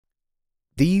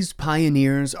These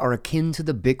pioneers are akin to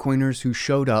the Bitcoiners who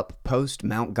showed up post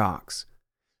Mt. Gox,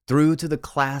 through to the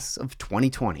class of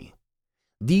 2020.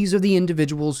 These are the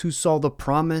individuals who saw the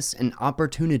promise and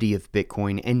opportunity of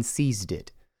Bitcoin and seized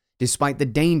it, despite the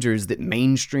dangers that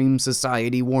mainstream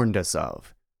society warned us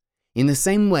of. In the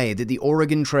same way that the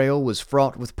Oregon Trail was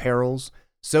fraught with perils,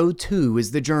 so too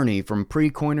is the journey from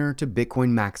pre-coiner to Bitcoin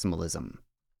maximalism.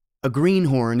 A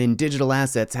greenhorn in digital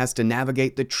assets has to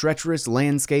navigate the treacherous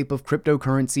landscape of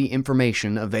cryptocurrency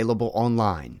information available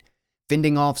online,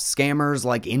 fending off scammers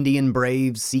like Indian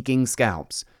braves seeking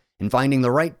scalps, and finding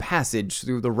the right passage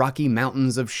through the rocky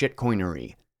mountains of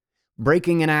shitcoinery.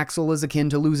 Breaking an axle is akin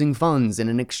to losing funds in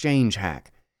an exchange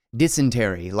hack,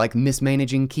 dysentery like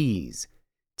mismanaging keys,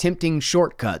 tempting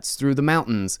shortcuts through the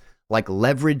mountains like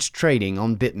leveraged trading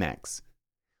on BitMEX.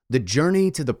 The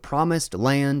journey to the promised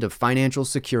land of financial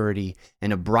security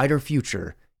and a brighter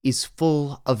future is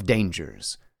full of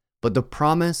dangers, but the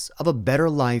promise of a better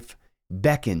life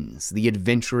beckons the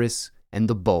adventurous and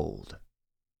the bold.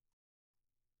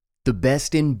 The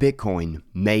best in Bitcoin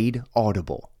made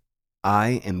audible.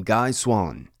 I am Guy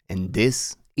Swan, and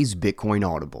this is Bitcoin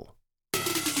Audible.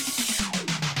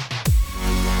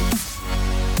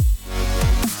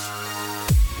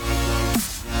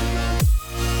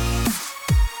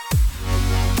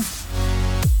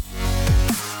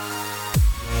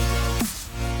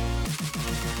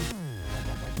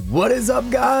 What is up,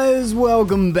 guys?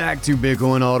 Welcome back to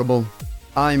Bitcoin Audible.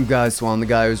 I'm Guy Swan, the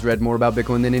guy who's read more about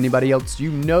Bitcoin than anybody else you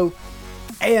know.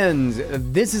 And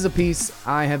this is a piece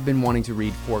I have been wanting to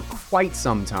read for quite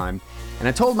some time. And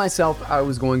I told myself I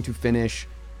was going to finish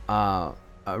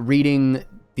reading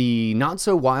the Not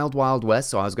So Wild Wild West.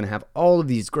 So I was going to have all of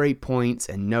these great points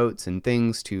and notes and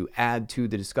things to add to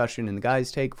the discussion and the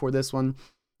guy's take for this one.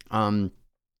 I'm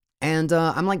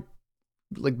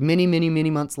like many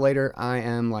months later, I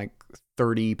am like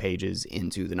 30 pages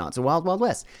into the Not So Wild Wild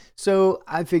West. So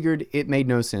I figured it made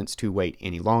no sense to wait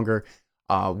any longer.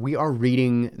 We are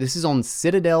reading, this is on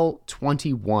Citadel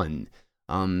 21.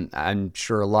 I'm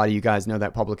sure a lot of you guys know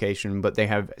that publication, but they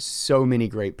have so many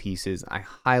great pieces. I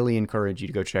highly encourage you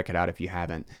to go check it out if you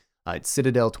haven't. It's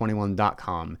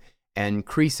citadel21.com. And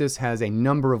Croesus has a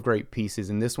number of great pieces,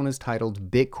 and this one is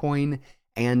titled Bitcoin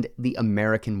and the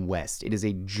American West. It is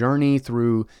a journey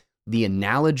through the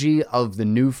analogy of the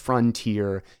new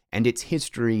frontier and its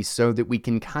history so that we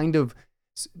can kind of,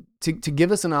 to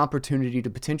give us an opportunity to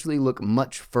potentially look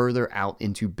much further out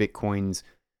into Bitcoin's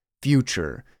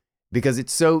future. Because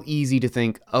it's so easy to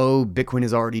think, oh, Bitcoin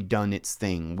has already done its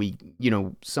thing.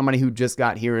 Somebody who just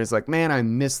got here is like, man, I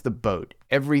missed the boat.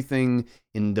 Everything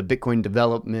in the Bitcoin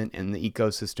development and the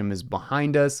ecosystem is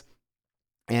behind us.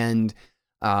 And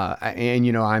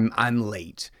I'm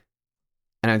late.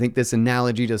 And I think this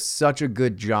analogy does such a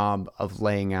good job of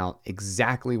laying out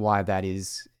exactly why that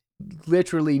is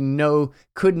literally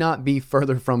could not be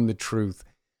further from the truth,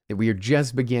 that we are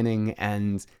just beginning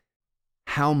and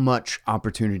how much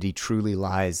opportunity truly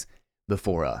lies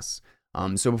before us.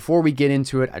 So before we get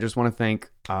into it, I just want to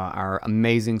thank our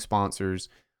amazing sponsors.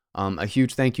 A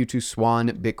huge thank you to Swan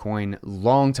Bitcoin,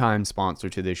 longtime sponsor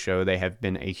to this show. They have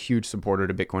been a huge supporter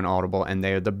to Bitcoin Audible, and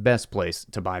they are the best place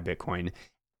to buy Bitcoin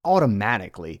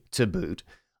automatically to boot.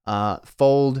 The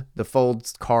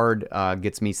Fold card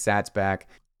gets me sats back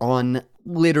on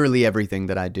literally everything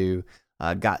that I do.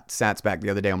 Got sats back the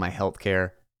other day on my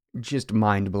healthcare. Just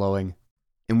mind-blowing.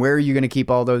 And where are you going to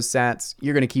keep all those sats?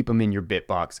 You're going to keep them in your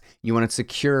Bitbox. You want a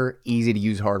secure,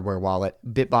 easy-to-use hardware wallet.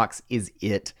 Bitbox is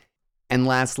it. And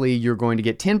lastly, you're going to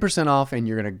get 10% off, and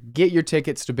you're going to get your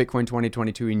tickets to Bitcoin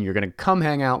 2022, and you're going to come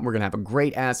hang out, and we're going to have a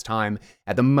great-ass time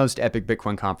at the most epic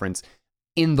Bitcoin conference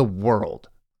in the world.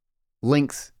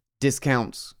 Links,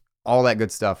 discounts, all that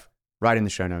good stuff right in the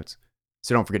show notes.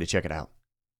 So don't forget to check it out.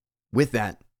 With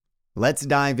that, let's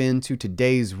dive into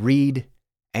today's read,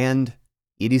 and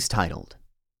it is titled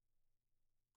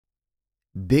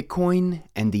Bitcoin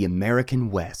and the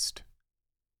American West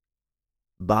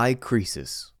by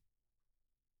Croesus.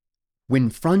 When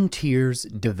frontiers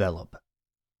develop.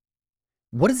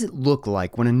 What does it look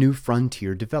like when a new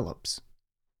frontier develops?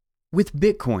 With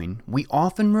Bitcoin, we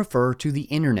often refer to the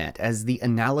internet as the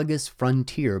analogous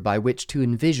frontier by which to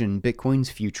envision Bitcoin's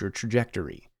future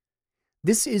trajectory.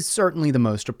 This is certainly the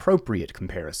most appropriate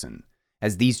comparison,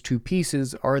 as these two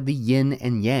pieces are the yin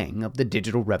and yang of the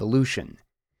digital revolution.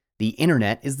 The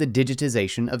internet is the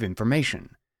digitization of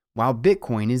information, while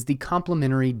Bitcoin is the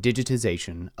complementary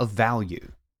digitization of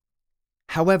value.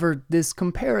 However, this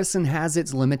comparison has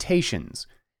its limitations,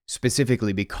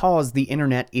 specifically because the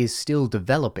internet is still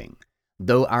developing,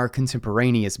 though our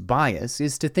contemporaneous bias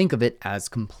is to think of it as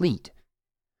complete.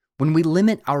 When we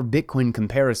limit our Bitcoin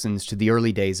comparisons to the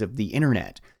early days of the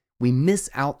internet, we miss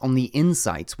out on the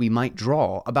insights we might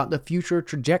draw about the future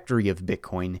trajectory of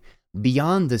Bitcoin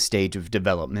beyond the stage of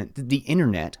development that the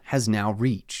internet has now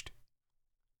reached.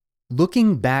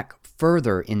 Looking back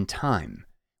further in time,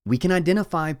 we can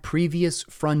identify previous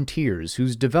frontiers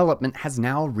whose development has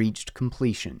now reached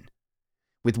completion.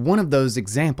 With one of those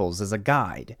examples as a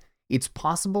guide, it's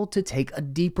possible to take a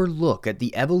deeper look at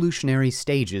the evolutionary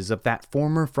stages of that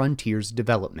former frontier's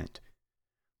development.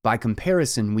 By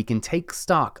comparison, we can take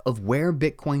stock of where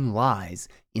Bitcoin lies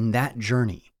in that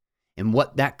journey and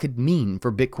what that could mean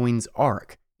for Bitcoin's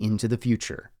arc into the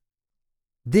future.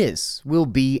 This will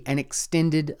be an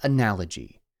extended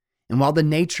analogy, and while the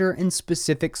nature and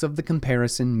specifics of the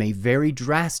comparison may vary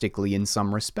drastically in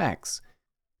some respects,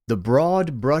 the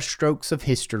broad brushstrokes of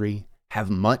history have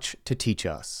much to teach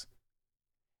us.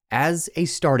 As a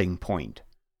starting point,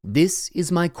 this is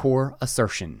my core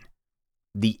assertion.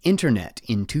 The internet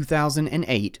in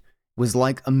 2008 was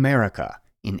like America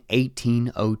in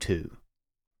 1802.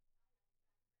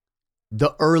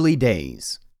 The early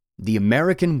days, the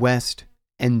American West,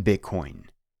 and Bitcoin.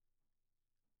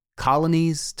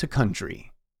 Colonies to country.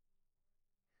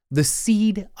 The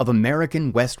seed of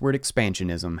American westward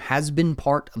expansionism has been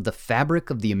part of the fabric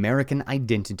of the American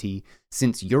identity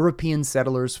since European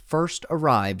settlers first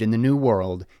arrived in the New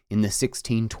World in the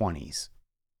 1620s.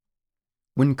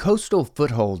 When coastal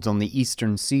footholds on the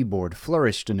eastern seaboard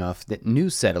flourished enough that new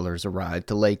settlers arrived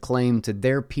to lay claim to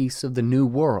their piece of the New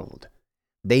World,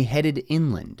 they headed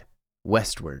inland,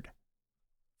 westward.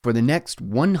 For the next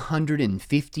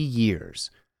 150 years,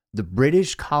 the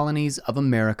British colonies of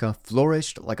America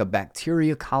flourished like a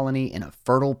bacteria colony in a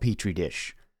fertile petri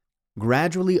dish,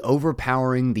 gradually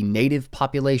overpowering the native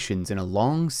populations in a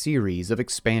long series of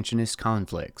expansionist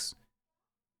conflicts.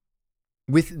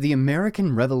 With the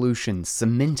American Revolution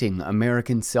cementing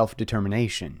American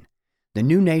self-determination, the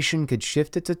new nation could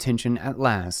shift its attention at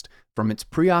last from its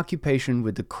preoccupation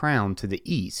with the crown to the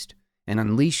east and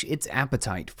unleash its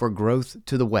appetite for growth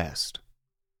to the west.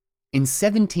 In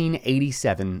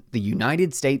 1787, the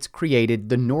United States created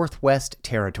the Northwest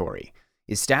Territory,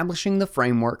 establishing the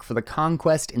framework for the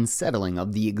conquest and settling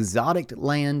of the exotic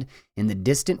land in the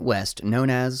distant west known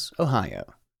as Ohio.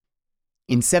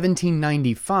 In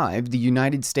 1795, the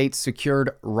United States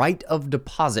secured right of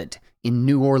deposit in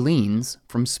New Orleans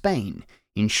from Spain,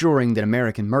 ensuring that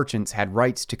American merchants had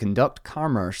rights to conduct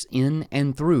commerce in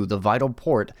and through the vital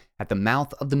port at the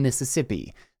mouth of the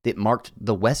Mississippi that marked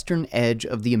the western edge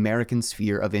of the American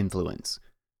sphere of influence.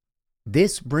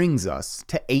 This brings us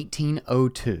to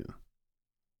 1802.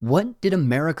 What did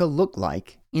America look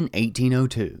like in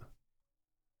 1802?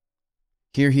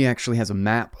 Here he actually has a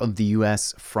map of the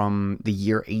U.S. from the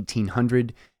year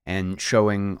 1800 and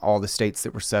showing all the states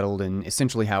that were settled and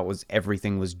essentially how it was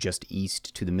everything was just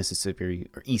east to the Mississippi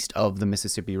or east of the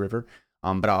Mississippi River.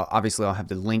 But I'll have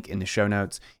the link in the show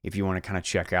notes if you want to kind of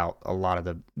check out a lot of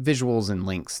the visuals and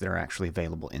links that are actually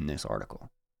available in this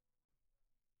article.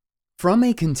 From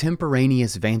a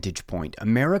contemporaneous vantage point,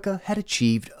 America had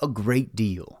achieved a great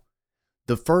deal.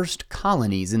 The first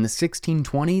colonies in the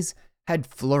 1620s had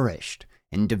flourished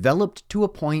and developed to a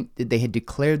point that they had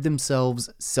declared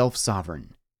themselves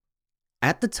self-sovereign.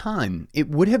 At the time, it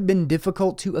would have been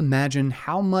difficult to imagine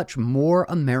how much more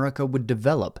America would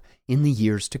develop in the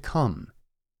years to come.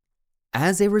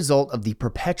 As a result of the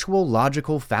perpetual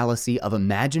logical fallacy of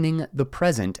imagining the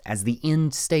present as the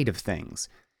end state of things,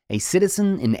 a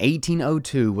citizen in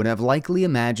 1802 would have likely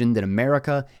imagined that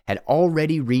America had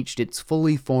already reached its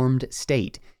fully formed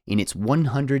state in its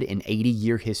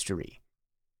 180-year history.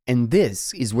 And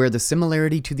this is where the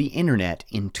similarity to the internet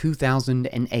in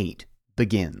 2008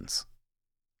 begins.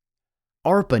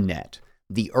 ARPANET,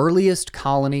 the earliest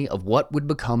colony of what would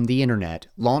become the internet,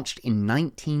 launched in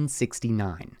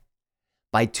 1969.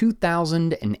 By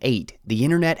 2008, the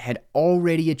internet had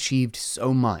already achieved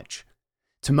so much.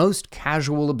 To most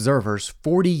casual observers,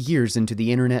 40 years into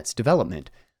the internet's development,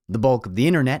 the bulk of the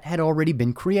internet had already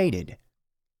been created.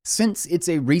 Since it's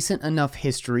a recent enough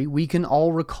history, we can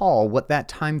all recall what that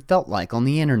time felt like on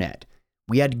the internet.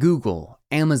 We had Google,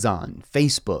 Amazon,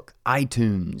 Facebook,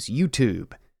 iTunes,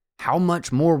 YouTube. How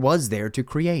much more was there to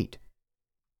create?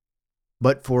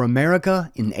 But for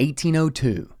America in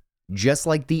 1802, just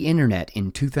like the internet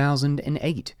in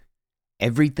 2008,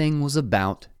 everything was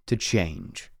about to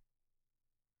change.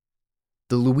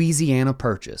 The Louisiana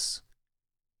Purchase.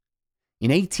 In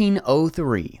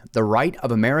 1803, the right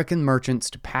of American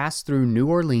merchants to pass through New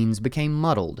Orleans became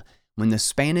muddled when the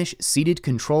Spanish ceded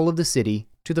control of the city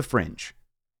to the French.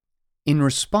 In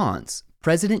response,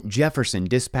 President Jefferson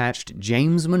dispatched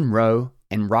James Monroe,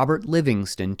 and Robert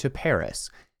Livingston to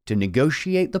Paris to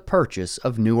negotiate the purchase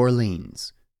of New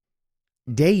Orleans.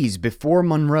 Days before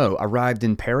Monroe arrived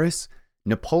in Paris,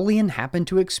 Napoleon happened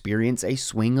to experience a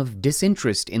swing of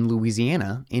disinterest in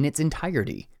Louisiana in its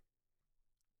entirety.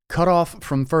 Cut off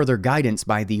from further guidance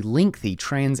by the lengthy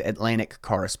transatlantic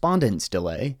correspondence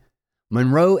delay,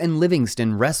 Monroe and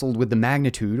Livingston wrestled with the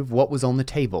magnitude of what was on the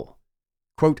table.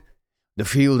 Quote, "The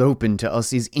field open to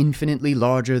us is infinitely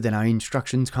larger than our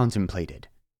instructions contemplated."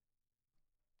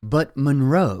 But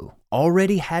Monroe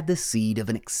already had the seed of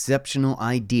an exceptional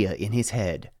idea in his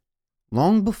head,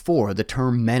 long before the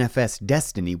term manifest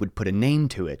destiny would put a name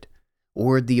to it,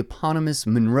 or the eponymous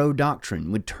Monroe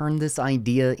Doctrine would turn this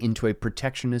idea into a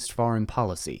protectionist foreign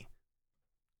policy.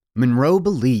 Monroe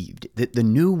believed that the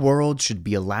New World should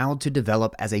be allowed to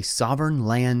develop as a sovereign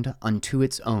land unto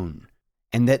its own,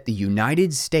 and that the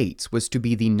United States was to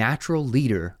be the natural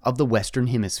leader of the Western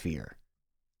Hemisphere.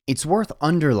 It's worth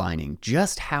underlining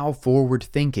just how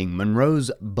forward-thinking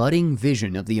Monroe's budding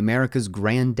vision of the America's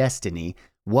grand destiny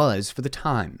was for the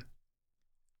time.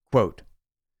 Quote,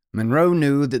 "Monroe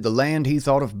knew that the land he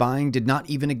thought of buying did not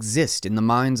even exist in the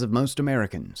minds of most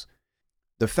Americans.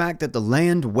 The fact that the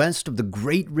land west of the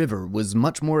Great River was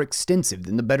much more extensive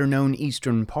than the better-known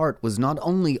eastern part was not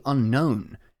only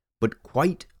unknown, but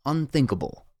quite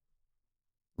unthinkable.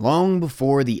 Long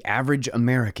before the average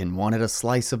American wanted a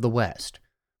slice of the West,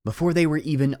 before they were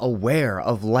even aware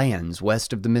of lands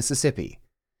west of the Mississippi,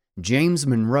 James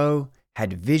Monroe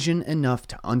had vision enough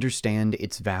to understand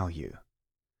its value.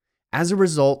 As a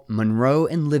result, Monroe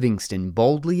and Livingston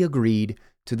boldly agreed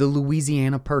to the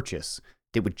Louisiana Purchase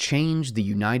that would change the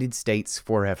United States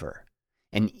forever,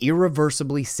 and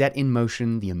irreversibly set in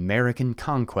motion the American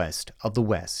conquest of the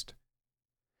West.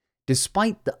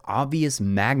 Despite the obvious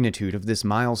magnitude of this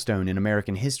milestone in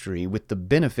American history with the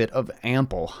benefit of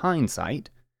ample hindsight,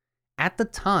 at the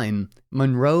time,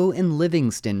 Monroe and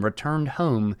Livingston returned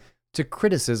home to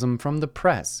criticism from the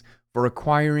press for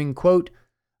acquiring, quote,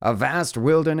 "a vast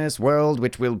wilderness world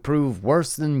which will prove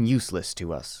worse than useless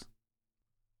to us."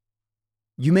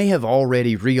 You may have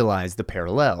already realized the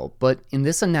parallel, but in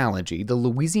this analogy, the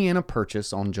Louisiana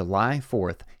Purchase on July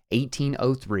 4th,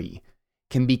 1803,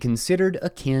 can be considered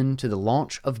akin to the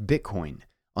launch of Bitcoin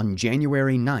on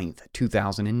January 9th,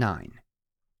 2009.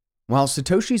 While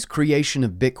Satoshi's creation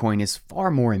of Bitcoin is far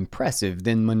more impressive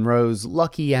than Monroe's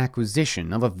lucky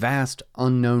acquisition of a vast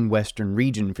unknown western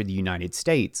region for the United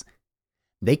States,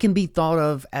 they can be thought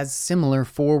of as similar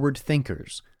forward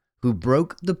thinkers who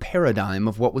broke the paradigm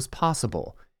of what was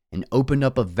possible and opened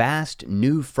up a vast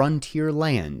new frontier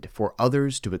land for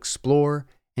others to explore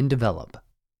and develop.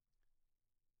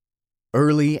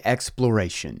 Early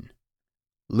Exploration.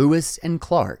 Lewis and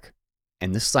Clark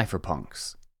and the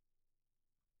Cypherpunks.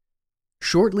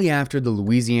 Shortly after the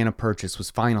Louisiana Purchase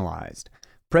was finalized,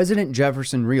 President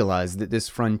Jefferson realized that this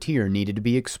frontier needed to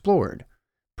be explored,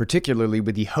 particularly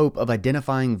with the hope of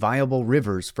identifying viable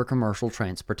rivers for commercial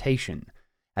transportation,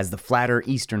 as the flatter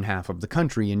eastern half of the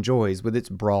country enjoys with its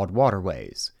broad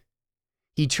waterways.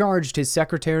 He charged his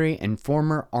secretary and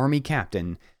former Army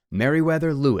captain,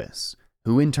 Meriwether Lewis,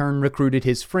 who in turn recruited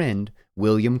his friend,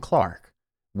 William Clark,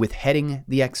 with heading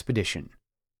the expedition.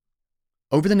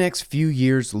 Over the next few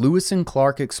years, Lewis and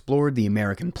Clark explored the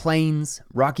American Plains,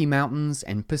 Rocky Mountains,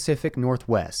 and Pacific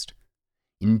Northwest.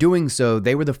 In doing so,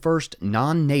 they were the first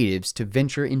non-natives to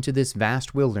venture into this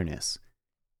vast wilderness.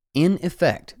 In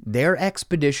effect, their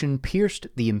expedition pierced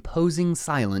the imposing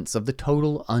silence of the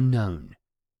total unknown.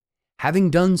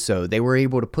 Having done so, they were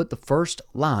able to put the first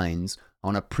lines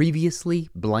on a previously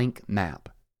blank map.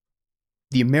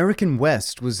 The American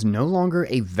West was no longer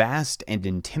a vast and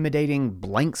intimidating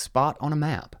blank spot on a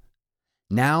map.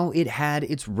 Now it had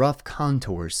its rough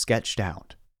contours sketched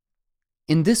out.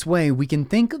 In this way, we can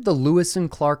think of the Lewis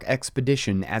and Clark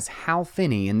expedition as Hal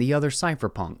Finney and the other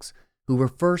cypherpunks who were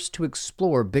first to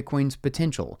explore Bitcoin's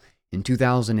potential in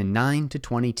 2009 to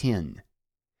 2010.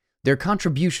 Their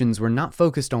contributions were not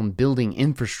focused on building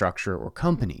infrastructure or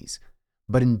companies,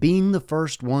 but in being the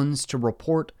first ones to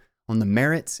report on the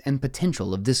merits and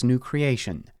potential of this new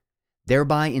creation,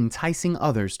 thereby enticing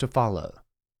others to follow.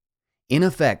 In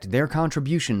effect, their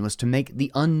contribution was to make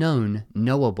the unknown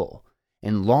knowable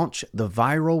and launch the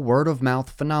viral word-of-mouth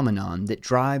phenomenon that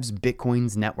drives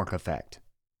Bitcoin's network effect.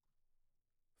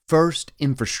 First,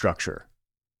 infrastructure.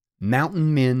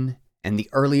 Mountain men and the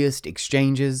earliest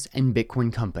exchanges and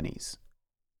Bitcoin companies.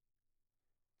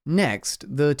 Next,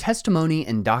 the testimony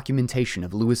and documentation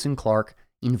of Lewis and Clark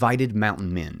invited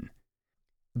mountain men.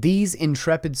 These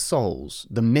intrepid souls,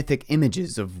 the mythic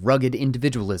images of rugged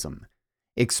individualism,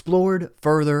 explored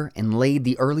further and laid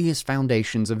the earliest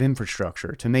foundations of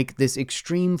infrastructure to make this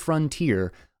extreme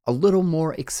frontier a little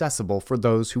more accessible for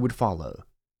those who would follow.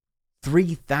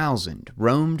 3,000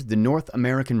 roamed the North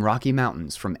American Rocky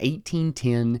Mountains from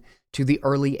 1810 to the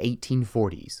early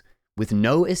 1840s. With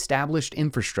no established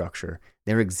infrastructure,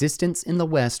 their existence in the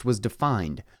West was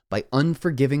defined by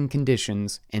unforgiving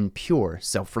conditions and pure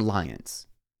self-reliance.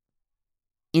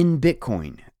 In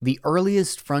Bitcoin, the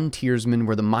earliest frontiersmen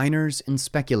were the miners and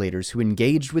speculators who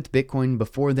engaged with Bitcoin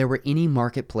before there were any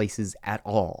marketplaces at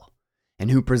all,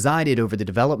 and who presided over the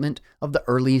development of the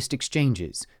earliest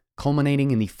exchanges,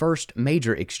 culminating in the first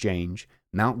major exchange,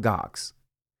 Mt. Gox.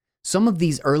 Some of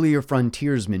these earlier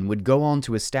frontiersmen would go on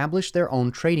to establish their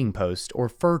own trading post or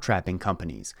fur trapping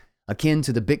companies, akin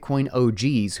to the Bitcoin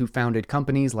OGs who founded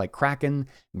companies like Kraken,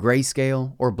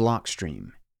 Grayscale, or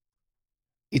Blockstream.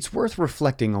 It's worth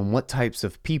reflecting on what types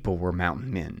of people were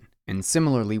mountain men, and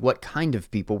similarly what kind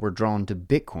of people were drawn to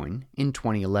Bitcoin in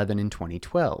 2011 and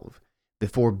 2012,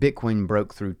 before Bitcoin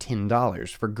broke through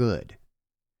 $10 for good.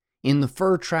 In the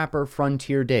fur trapper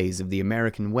frontier days of the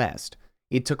American West,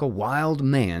 it took a wild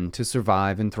man to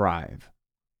survive and thrive.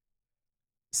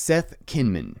 Seth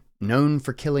Kinman, known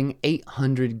for killing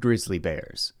 800 grizzly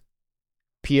bears.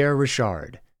 Pierre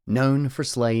Richard, known for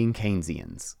slaying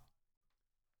Keynesians.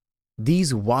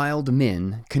 These wild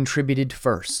men contributed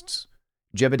firsts.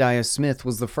 Jebediah Smith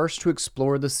was the first to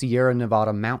explore the Sierra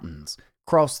Nevada mountains,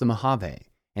 cross the Mojave,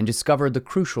 and discover the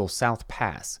crucial South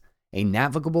Pass, a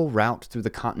navigable route through the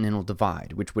Continental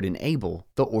Divide which would enable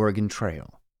the Oregon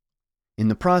Trail. In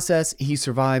the process, he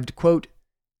survived, quote,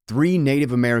 3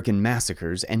 Native American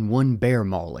massacres and 1 bear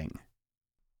mauling.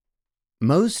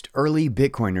 Most early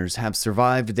Bitcoiners have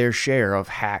survived their share of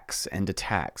hacks and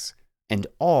attacks, and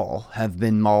all have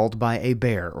been mauled by a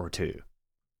bear or two.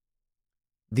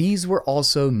 These were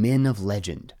also men of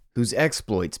legend, whose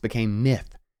exploits became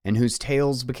myth and whose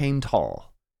tales became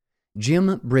tall.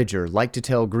 Jim Bridger liked to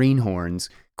tell greenhorns,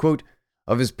 quote,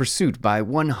 of his pursuit by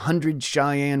 100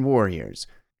 Cheyenne warriors.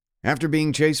 After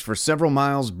being chased for several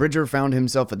miles, Bridger found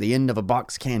himself at the end of a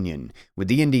box canyon, with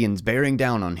the Indians bearing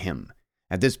down on him.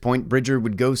 At this point, Bridger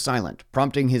would go silent,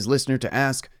 prompting his listener to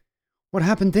ask, "What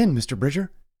happened then, Mr.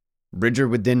 Bridger?" Bridger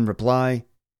would then reply,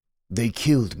 "They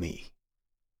killed me."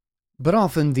 But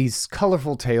often these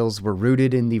colorful tales were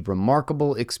rooted in the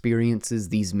remarkable experiences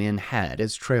these men had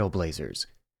as trailblazers.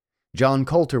 John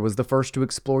Coulter was the first to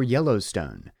explore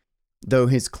Yellowstone, though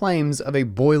his claims of a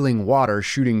boiling water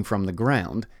shooting from the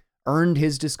ground earned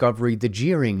his discovery the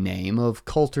jeering name of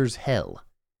Coulter's Hell.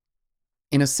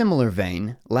 In a similar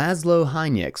vein, Laszlo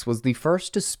Heinrichs was the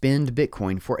first to spend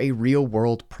Bitcoin for a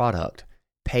real-world product,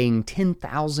 paying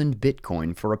 10,000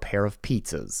 Bitcoin for a pair of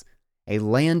pizzas, a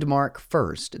landmark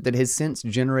first that has since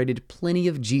generated plenty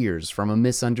of jeers from a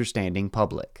misunderstanding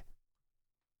public.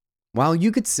 While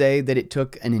you could say that it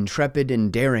took an intrepid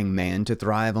and daring man to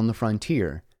thrive on the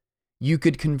frontier, you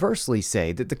could conversely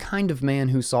say that the kind of man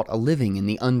who sought a living in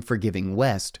the unforgiving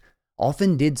West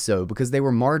often did so because they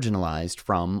were marginalized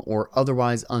from or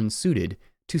otherwise unsuited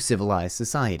to civilized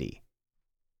society.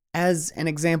 As an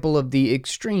example of the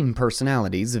extreme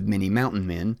personalities of many mountain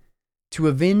men, to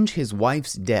avenge his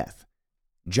wife's death,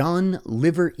 John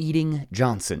Liver-Eating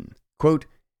Johnson, quote,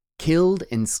 killed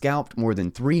and scalped more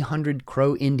than 300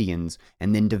 Crow Indians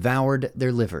and then devoured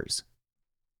their livers.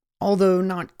 Although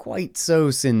not quite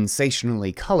so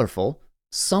sensationally colorful,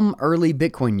 some early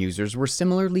Bitcoin users were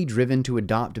similarly driven to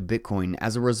adopt Bitcoin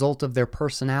as a result of their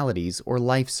personalities or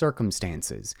life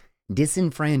circumstances,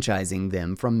 disenfranchising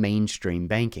them from mainstream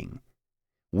banking.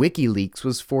 WikiLeaks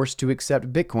was forced to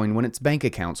accept Bitcoin when its bank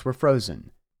accounts were frozen.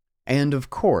 And of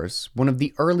course, one of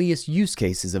the earliest use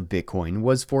cases of Bitcoin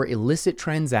was for illicit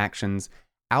transactions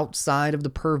outside of the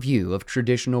purview of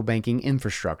traditional banking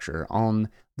infrastructure on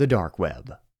the dark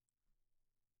web.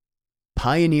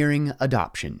 Pioneering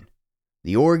adoption,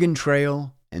 the Oregon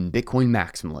Trail, and Bitcoin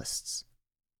maximalists.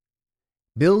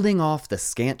 Building off the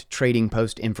scant trading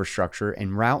post infrastructure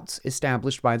and routes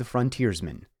established by the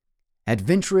frontiersmen,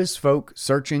 adventurous folk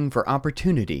searching for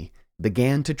opportunity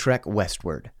began to trek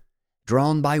westward,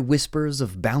 drawn by whispers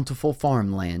of bountiful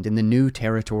farmland in the new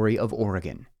territory of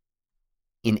Oregon.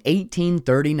 In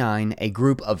 1839, a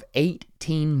group of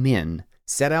 18 men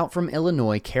set out from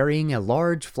Illinois carrying a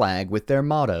large flag with their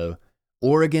motto,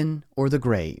 Oregon or the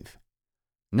grave.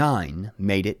 9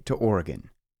 made it to Oregon.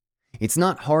 It's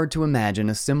not hard to imagine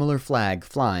a similar flag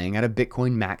flying at a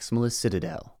Bitcoin maximalist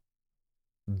citadel.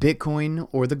 Bitcoin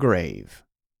or the grave.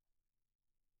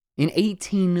 In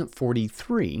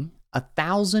 1843,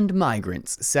 1,000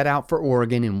 migrants set out for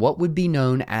Oregon in what would be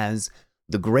known as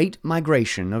the Great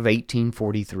Migration of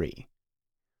 1843.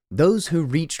 Those who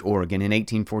reached Oregon in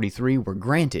 1843 were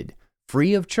granted,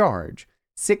 free of charge,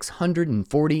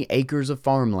 640 acres of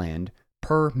farmland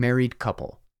per married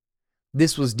couple.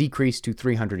 This was decreased to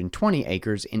 320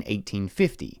 acres in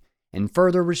 1850 and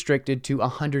further restricted to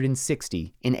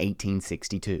 160 in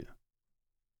 1862.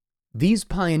 These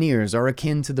pioneers are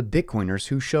akin to the Bitcoiners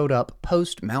who showed up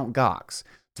post Mt. Gox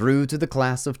through to the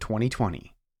class of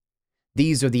 2020.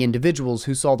 These are the individuals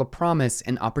who saw the promise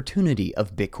and opportunity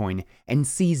of Bitcoin and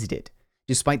seized it,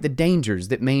 despite the dangers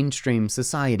that mainstream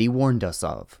society warned us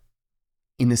of.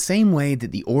 In the same way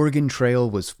that the Oregon Trail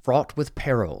was fraught with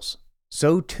perils,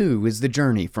 so too is the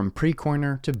journey from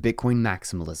pre-coiner to Bitcoin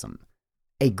maximalism.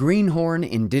 A greenhorn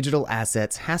in digital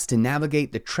assets has to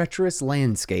navigate the treacherous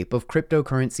landscape of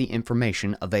cryptocurrency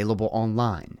information available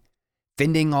online,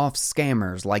 fending off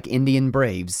scammers like Indian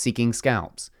braves seeking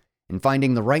scalps, and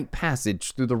finding the right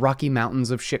passage through the Rocky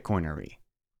Mountains of shitcoinery.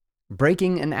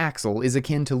 Breaking an axle is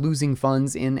akin to losing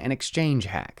funds in an exchange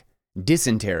hack,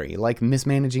 dysentery like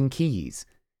mismanaging keys,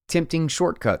 tempting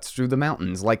shortcuts through the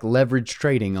mountains like leverage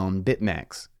trading on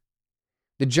BitMEX.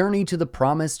 The journey to the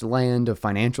promised land of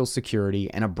financial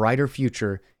security and a brighter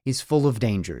future is full of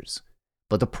dangers,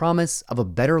 but the promise of a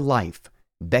better life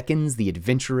beckons the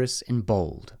adventurous and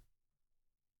bold.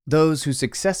 Those who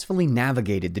successfully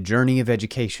navigated the journey of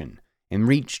education and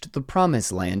reached the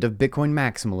promised land of Bitcoin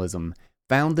maximalism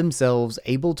found themselves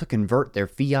able to convert their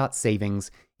fiat savings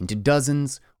into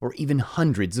dozens or even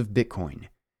hundreds of Bitcoin,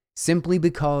 simply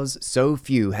because so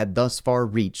few had thus far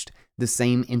reached the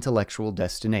same intellectual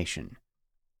destination.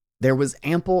 There was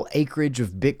ample acreage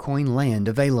of Bitcoin land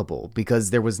available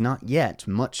because there was not yet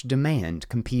much demand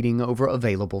competing over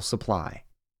available supply.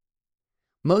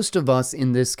 Most of us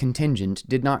in this contingent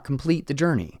did not complete the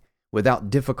journey without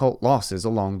difficult losses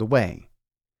along the way.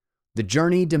 The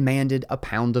journey demanded a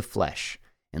pound of flesh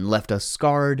and left us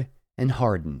scarred and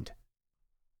hardened.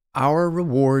 Our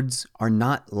rewards are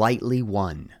not lightly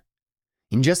won.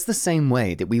 In just the same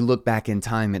way that we look back in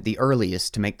time at the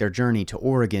earliest to make their journey to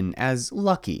Oregon as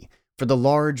lucky for the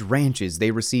large ranches they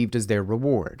received as their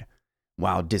reward,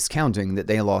 while discounting that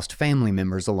they lost family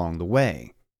members along the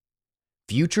way.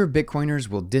 Future Bitcoiners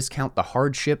will discount the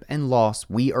hardship and loss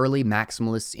we early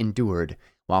maximalists endured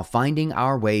while finding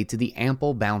our way to the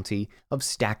ample bounty of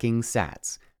stacking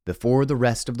sats before the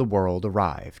rest of the world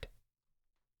arrived.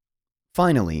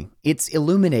 Finally, it's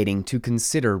illuminating to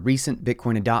consider recent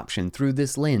Bitcoin adoption through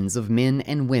this lens of men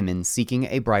and women seeking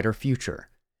a brighter future,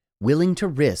 willing to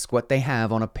risk what they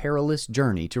have on a perilous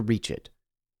journey to reach it.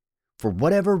 For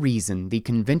whatever reason, the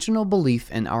conventional belief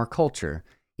in our culture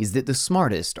is that the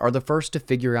smartest are the first to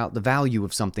figure out the value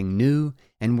of something new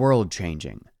and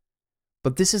world-changing.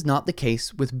 But this is not the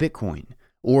case with Bitcoin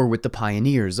or with the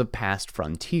pioneers of past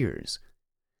frontiers.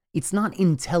 It's not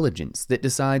intelligence that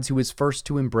decides who is first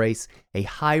to embrace a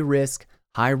high-risk,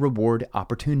 high-reward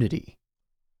opportunity.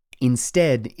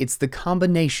 Instead, it's the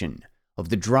combination of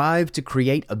the drive to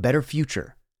create a better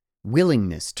future,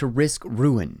 willingness to risk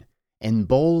ruin, and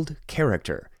bold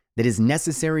character that is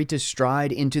necessary to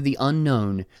stride into the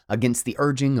unknown against the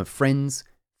urging of friends,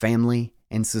 family,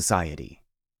 and society.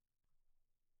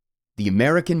 The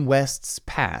American West's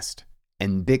past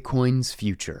and Bitcoin's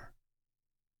future.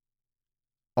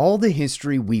 All the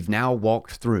history we've now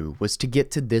walked through was to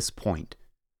get to this point.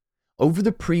 Over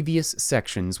the previous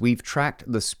sections, we've tracked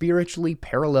the spiritually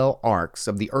parallel arcs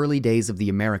of the early days of the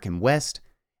American West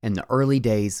and the early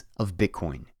days of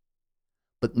Bitcoin.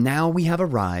 But now we have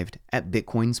arrived at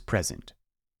Bitcoin's present.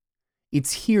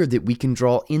 It's here that we can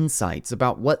draw insights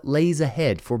about what lays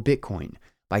ahead for Bitcoin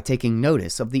by taking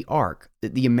notice of the arc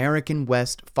that the American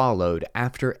West followed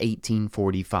after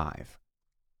 1845.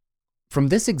 From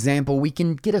this example, we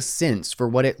can get a sense for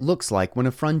what it looks like when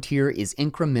a frontier is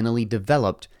incrementally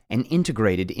developed and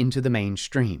integrated into the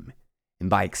mainstream, and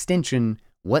by extension,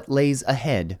 what lays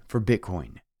ahead for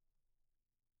Bitcoin.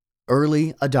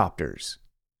 Early adopters,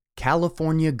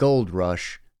 California Gold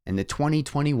Rush, and the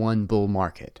 2021 bull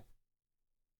market.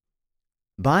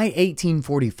 By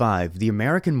 1845, the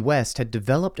American West had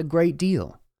developed a great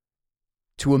deal.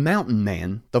 To a mountain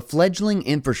man, the fledgling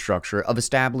infrastructure of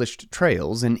established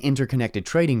trails and interconnected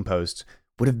trading posts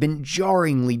would have been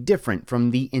jarringly different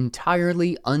from the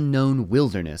entirely unknown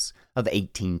wilderness of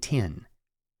 1810.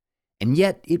 And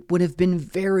yet, it would have been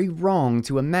very wrong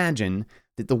to imagine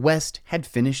that the West had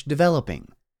finished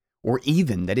developing, or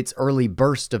even that its early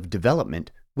burst of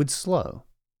development would slow.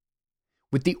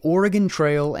 With the Oregon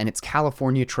Trail and its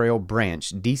California Trail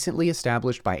branch decently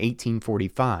established by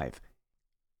 1845,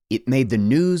 it made the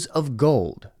news of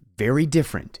gold very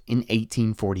different in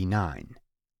 1849.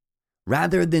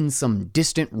 rather than some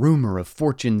distant rumor of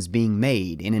fortunes being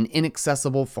made in an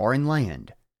inaccessible foreign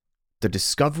land. The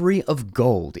discovery of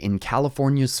gold in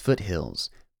California's foothills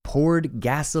poured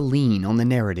gasoline on the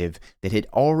narrative that had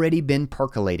already been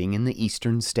percolating in the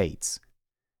eastern states.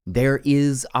 There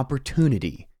is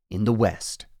opportunity in the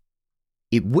West.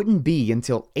 It wouldn't be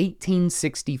until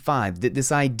 1865 that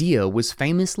this idea was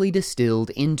famously distilled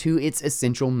into its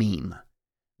essential meme: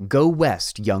 "Go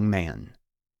West, young man."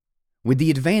 With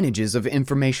the advantages of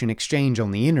information exchange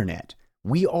on the internet,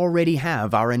 we already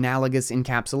have our analogous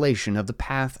encapsulation of the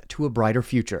path to a brighter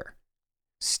future.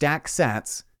 Stack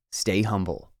sats, stay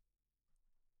humble.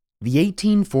 The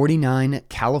 1849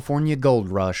 California Gold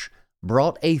Rush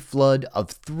brought a flood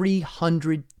of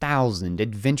 300,000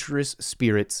 adventurous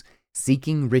spirits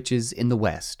seeking riches in the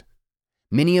West.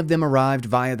 Many of them arrived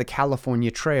via the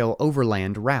California Trail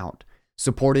overland route,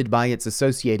 supported by its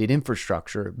associated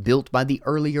infrastructure built by the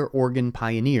earlier Oregon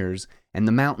pioneers and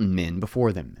the mountain men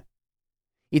before them.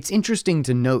 It's interesting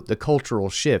to note the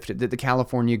cultural shift that the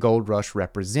California Gold Rush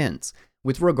represents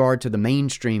with regard to the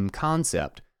mainstream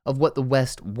concept of what the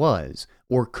West was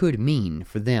or could mean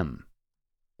for them.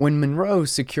 When Monroe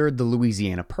secured the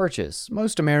Louisiana Purchase,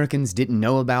 most Americans didn't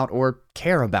know about or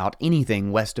care about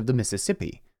anything west of the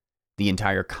Mississippi. The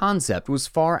entire concept was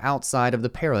far outside of the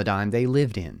paradigm they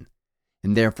lived in,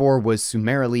 and therefore was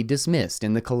summarily dismissed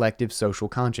in the collective social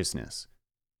consciousness.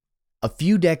 A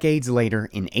few decades later,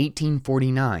 in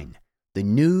 1849, the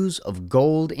news of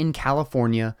gold in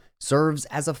California serves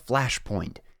as a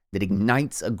flashpoint that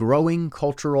ignites a growing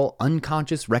cultural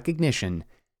unconscious recognition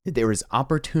that there is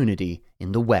opportunity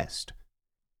in the West.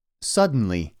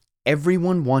 Suddenly,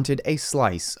 everyone wanted a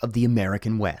slice of the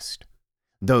American West,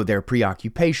 though their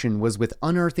preoccupation was with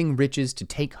unearthing riches to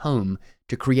take home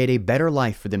to create a better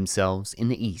life for themselves in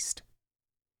the East.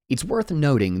 It's worth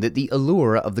noting that the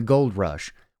allure of the gold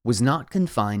rush was not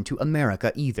confined to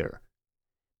America either.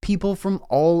 People from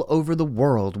all over the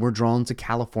world were drawn to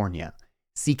California,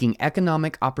 seeking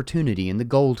economic opportunity in the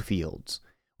gold fields,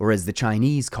 or as the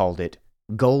Chinese called it,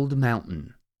 Gold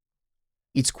Mountain.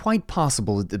 It's quite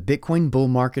possible that the Bitcoin bull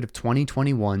market of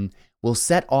 2021 will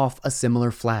set off a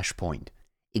similar flashpoint,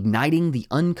 igniting the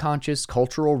unconscious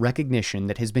cultural recognition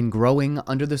that has been growing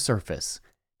under the surface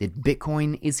that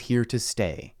Bitcoin is here to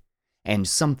stay, and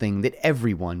something that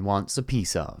everyone wants a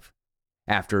piece of,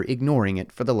 after ignoring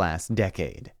it for the last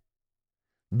decade.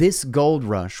 This gold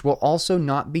rush will also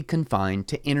not be confined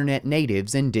to internet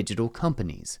natives and digital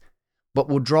companies, but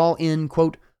will draw in,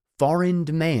 quote, foreign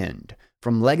demand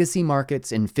from legacy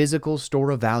markets and physical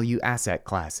store of value asset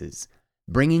classes,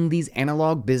 bringing these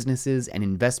analog businesses and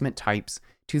investment types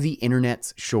to the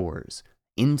internet's shores,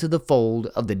 into the fold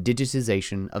of the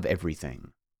digitization of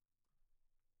everything.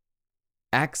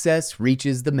 Access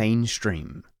reaches the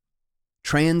mainstream.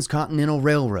 Transcontinental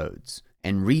railroads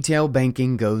and retail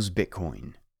banking goes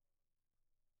Bitcoin.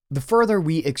 The further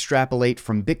we extrapolate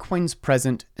from Bitcoin's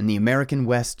present in the American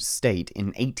West state in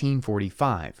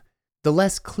 1845, the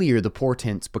less clear the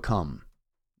portents become.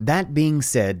 That being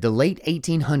said, the late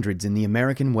 1800s in the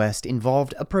American West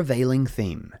involved a prevailing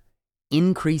theme: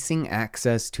 increasing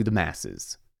access to the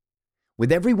masses.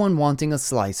 With everyone wanting a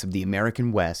slice of the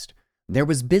American West, there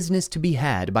was business to be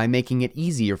had by making it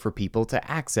easier for people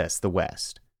to access the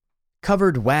West.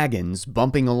 Covered wagons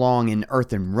bumping along in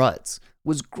earthen ruts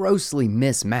was grossly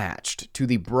mismatched to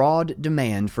the broad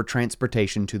demand for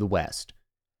transportation to the West.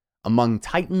 Among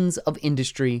titans of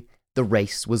industry, the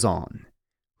race was on.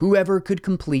 Whoever could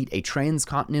complete a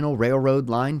transcontinental railroad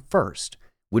line first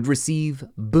would receive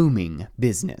booming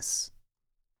business.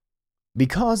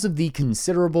 Because of the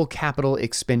considerable capital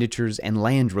expenditures and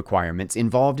land requirements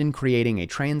involved in creating a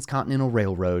transcontinental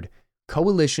railroad,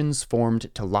 coalitions formed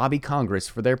to lobby Congress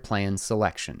for their planned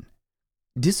selection.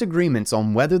 Disagreements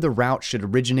on whether the route should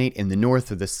originate in the North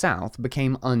or the South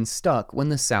became unstuck when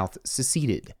the South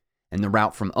seceded, and the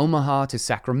route from Omaha to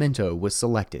Sacramento was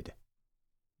selected.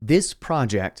 This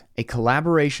project, a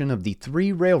collaboration of the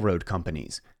three railroad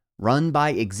companies, run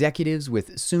by executives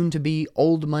with soon-to-be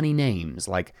old money names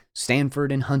like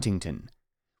Stanford and Huntington,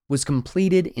 was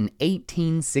completed in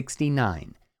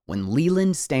 1869 when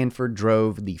Leland Stanford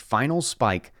drove the final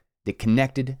spike that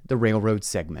connected the railroad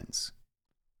segments.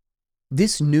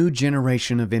 This new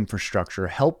generation of infrastructure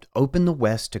helped open the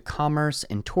West to commerce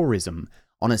and tourism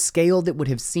on a scale that would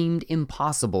have seemed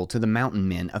impossible to the mountain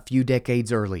men a few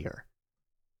decades earlier.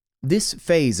 This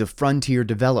phase of frontier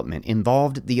development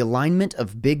involved the alignment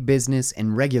of big business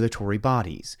and regulatory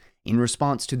bodies in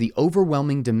response to the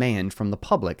overwhelming demand from the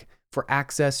public for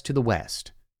access to the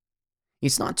West.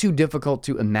 It's not too difficult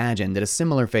to imagine that a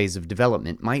similar phase of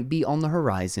development might be on the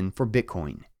horizon for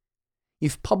Bitcoin.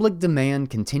 If public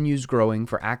demand continues growing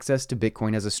for access to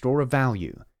Bitcoin as a store of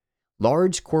value,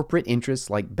 large corporate interests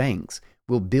like banks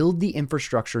will build the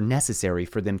infrastructure necessary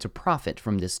for them to profit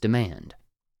from this demand.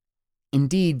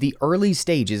 Indeed, the early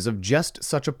stages of just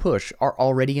such a push are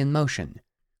already in motion,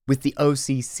 with the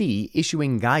OCC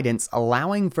issuing guidance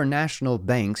allowing for national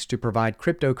banks to provide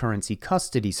cryptocurrency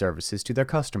custody services to their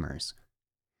customers.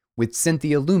 With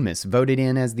Cynthia Lummis voted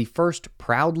in as the first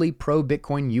proudly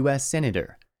pro-Bitcoin U.S.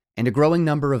 Senator, and a growing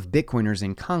number of Bitcoiners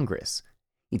in Congress,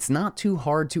 it's not too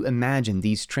hard to imagine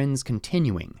these trends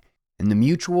continuing, and the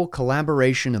mutual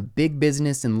collaboration of big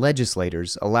business and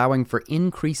legislators allowing for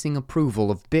increasing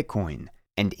approval of Bitcoin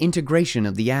and integration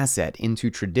of the asset into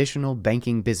traditional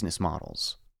banking business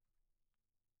models.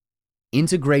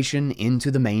 Integration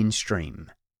into the mainstream.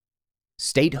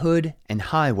 Statehood and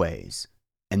highways,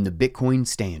 and the Bitcoin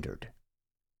standard.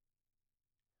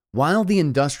 While the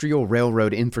industrial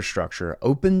railroad infrastructure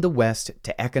opened the West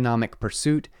to economic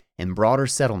pursuit and broader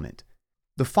settlement,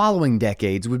 the following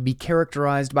decades would be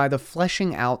characterized by the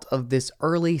fleshing out of this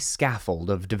early scaffold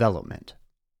of development.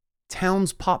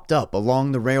 Towns popped up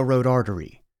along the railroad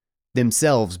artery,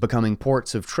 themselves becoming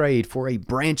ports of trade for a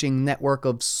branching network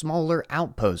of smaller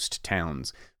outpost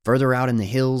towns further out in the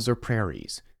hills or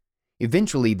prairies.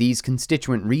 Eventually, these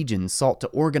constituent regions sought to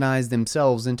organize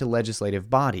themselves into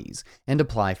legislative bodies and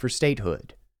apply for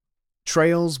statehood.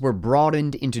 Trails were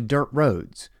broadened into dirt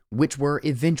roads, which were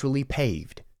eventually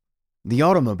paved. The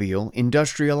automobile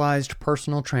industrialized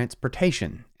personal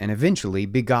transportation and eventually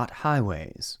begot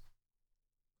highways.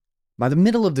 By the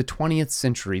middle of the 20th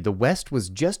century, the West was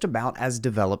just about as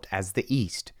developed as the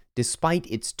East, despite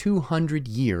its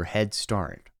 200-year head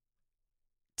start.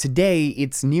 Today,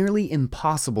 it's nearly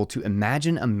impossible to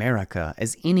imagine America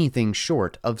as anything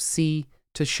short of sea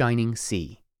to shining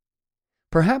sea.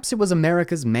 Perhaps it was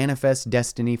America's manifest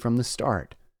destiny from the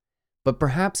start, but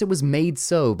perhaps it was made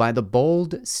so by the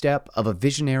bold step of a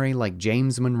visionary like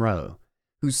James Monroe,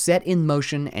 who set in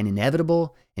motion an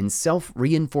inevitable and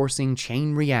self-reinforcing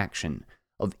chain reaction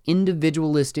of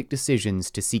individualistic decisions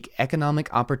to seek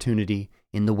economic opportunity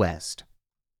in the West.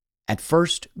 At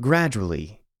first,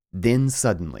 gradually, then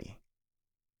suddenly.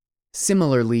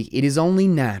 Similarly, it is only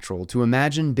natural to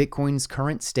imagine Bitcoin's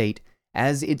current state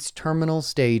as its terminal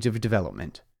stage of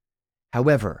development.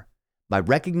 However, by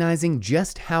recognizing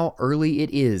just how early it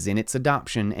is in its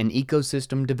adoption and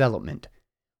ecosystem development,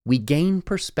 we gain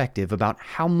perspective about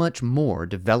how much more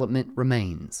development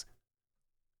remains.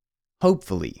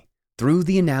 Hopefully, through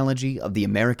the analogy of the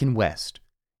American West,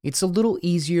 it's a little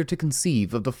easier to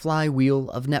conceive of the flywheel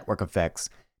of network effects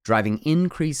driving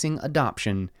increasing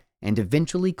adoption and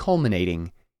eventually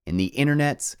culminating in the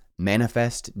Internet's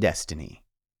manifest destiny,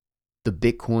 the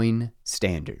Bitcoin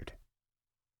standard.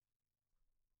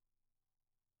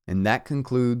 And that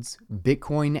concludes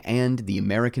Bitcoin and the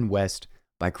American West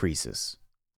by Croesus.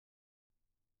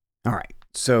 All right,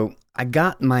 so I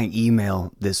got my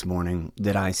email this morning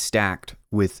that I stacked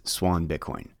with Swan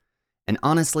Bitcoin. And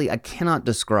honestly, I cannot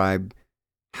describe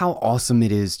how awesome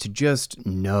it is to just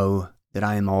know that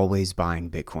I am always buying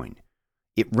Bitcoin.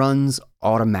 It runs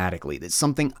automatically. That's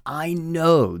something I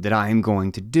know that I am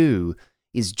going to do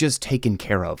is just taken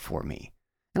care of for me.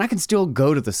 And I can still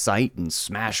go to the site and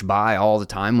smash buy all the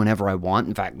time whenever I want.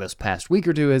 In fact, this past week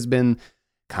or two has been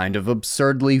kind of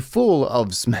absurdly full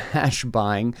of smash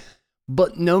buying.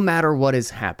 But no matter what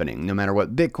is happening, no matter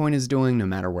what Bitcoin is doing, no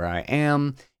matter where I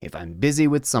am, if I'm busy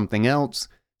with something else,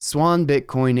 Swan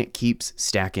Bitcoin keeps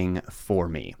stacking for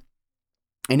me.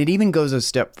 And it even goes a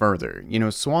step further. You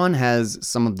know, Swan has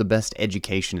some of the best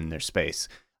education in their space.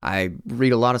 I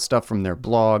read a lot of stuff from their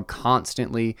blog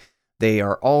constantly. They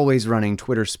are always running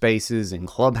Twitter Spaces and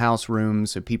Clubhouse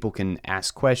rooms so people can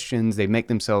ask questions. They make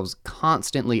themselves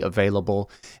constantly available.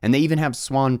 And they even have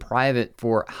Swan Private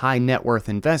for high net worth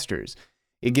investors.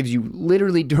 It gives you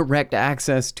literally direct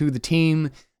access to the team.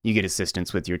 You get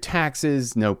assistance with your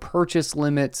taxes, no purchase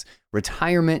limits,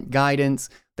 retirement guidance.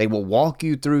 They will walk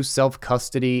you through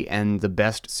self-custody and the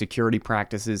best security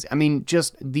practices. I mean,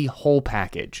 just the whole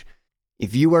package.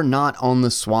 If you are not on the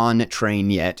Swan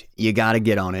train yet, you got to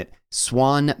get on it.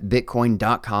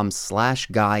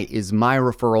 SwanBitcoin.com/guy is my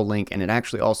referral link, and it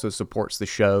actually also supports the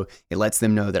show. It lets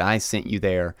them know that I sent you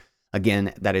there.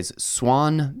 Again, that is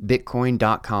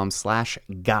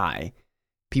SwanBitcoin.com/guy.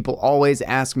 People always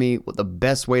ask me what the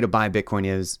best way to buy Bitcoin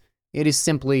is. It is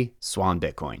simply Swan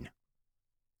Bitcoin.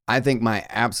 I think my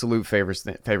absolute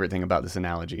favorite thing about this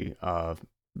analogy of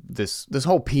this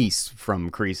whole piece from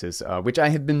Croesus, which I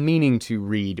have been meaning to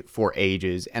read for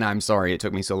ages, and I'm sorry it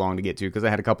took me so long to get to because I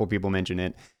had a couple people mention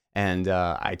it, and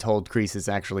I told Croesus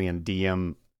actually in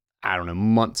DM, I don't know,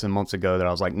 months and months ago that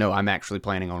I was like, no, I'm actually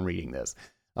planning on reading this.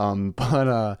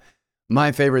 But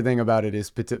my favorite thing about it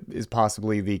is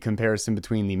possibly the comparison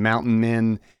between the mountain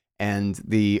men and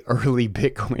the early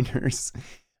Bitcoiners.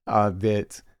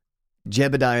 That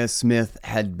Jebediah Smith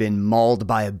had been mauled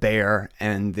by a bear,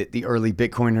 and that the early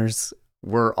Bitcoiners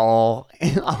were all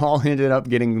ended up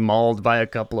getting mauled by a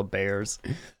couple of bears.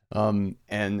 And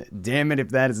damn it if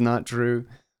that is not true.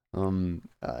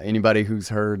 Anybody who's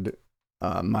heard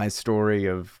my story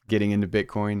of getting into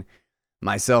Bitcoin,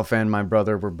 myself and my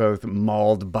brother were both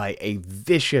mauled by a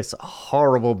vicious,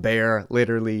 horrible bear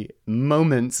literally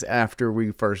moments after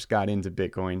we first got into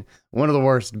Bitcoin. One of the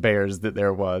worst bears that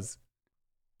there was.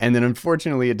 And then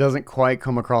unfortunately, it doesn't quite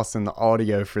come across in the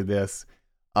audio for this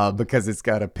because it's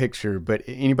got a picture. But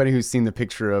anybody who's seen the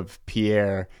picture of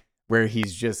Pierre, where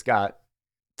he's just got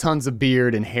tons of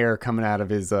beard and hair coming out of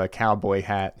his cowboy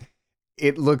hat,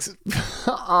 it looks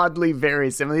oddly very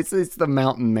similar. It's the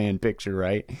mountain man picture,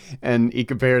 right? And he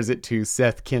compares it to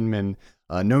Seth Kinman,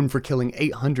 known for killing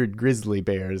 800 grizzly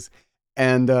bears.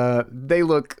 And they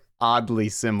look oddly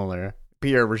similar.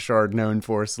 Pierre Richard, known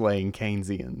for slaying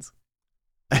Keynesians.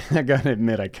 I gotta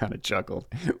admit, I kind of chuckled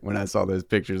when I saw those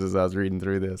pictures as I was reading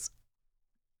through this.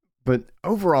 But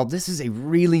overall, this is a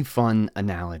really fun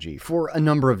analogy for a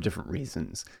number of different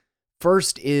reasons.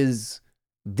 First is,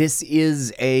 this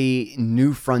is a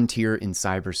new frontier in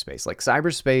cyberspace. Like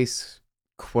cyberspace,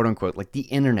 quote unquote, like the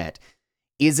internet,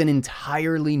 is an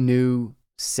entirely new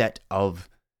set of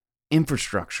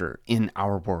infrastructure in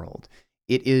our world.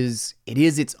 It is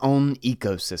its own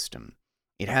ecosystem.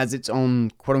 It has its own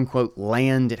quote unquote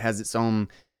land. It has its own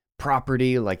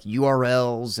property, like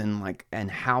URLs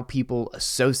and how people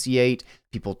associate,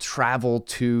 people travel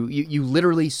to. You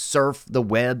literally surf the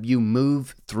web. You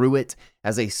move through it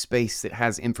as a space that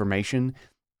has information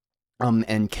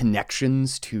and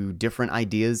connections to different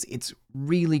ideas. It's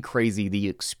really crazy, the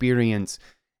experience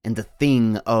and the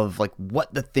thing of like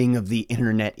what the thing of the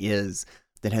internet is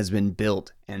that has been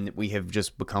built and that we have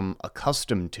just become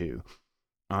accustomed to.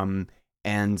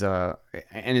 And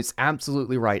it's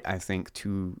absolutely right, I think,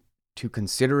 to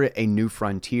consider it a new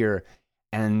frontier.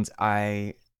 And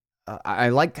I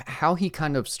like how he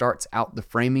kind of starts out the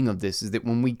framing of this, is that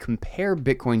when we compare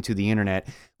Bitcoin to the internet,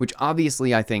 which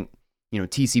obviously I think,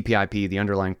 TCP/IP, the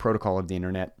underlying protocol of the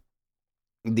internet,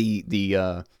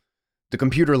 the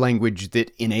computer language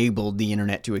that enabled the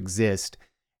internet to exist,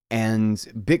 and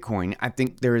Bitcoin, I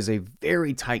think there is a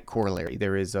very tight corollary.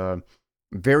 There is a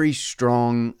very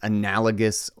strong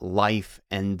analogous life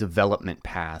and development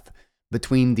path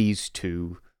between these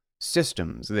two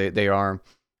systems. They are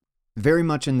very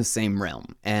much in the same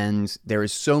realm, and there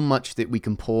is so much that we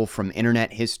can pull from the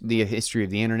history of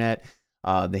the internet,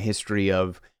 the history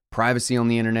of privacy on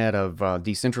the internet, of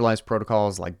decentralized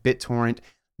protocols like BitTorrent,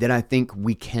 that I think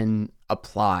we can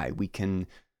apply, we can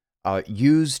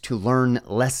use to learn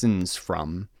lessons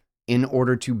from, in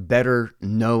order to better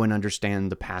know and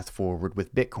understand the path forward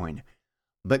with Bitcoin.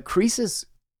 But Croesus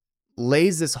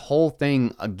lays this whole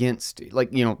thing against,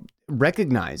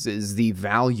 recognizes the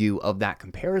value of that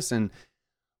comparison,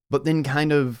 but then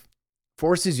kind of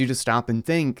forces you to stop and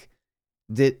think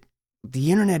that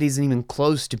the internet isn't even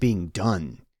close to being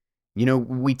done.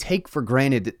 We take for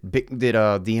granted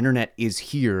that the internet is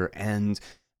here, and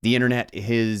the internet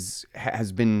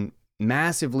has been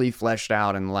massively fleshed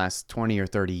out in the last 20 or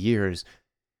 30 years,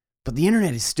 but the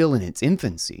internet is still in its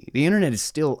infancy. The internet is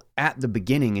still at the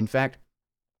beginning. In fact,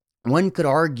 one could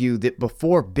argue that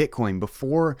before Bitcoin,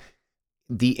 before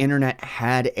the internet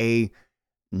had a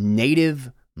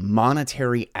native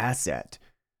monetary asset,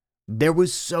 there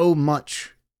was so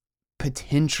much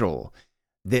potential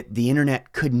that the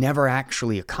internet could never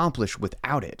actually accomplish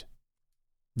without it.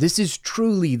 This is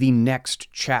truly the next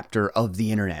chapter of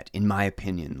the internet, in my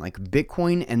opinion. Like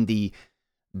Bitcoin and the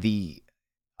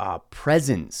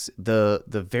presence, the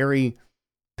very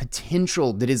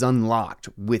potential that is unlocked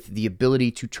with the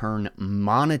ability to turn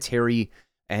monetary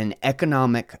and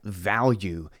economic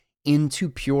value into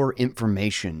pure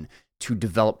information, to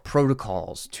develop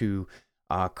protocols, to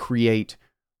create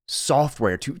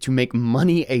software, to make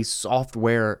money a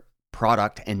software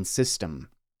product and system.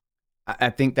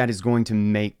 I think that is going to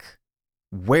make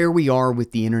where we are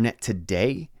with the internet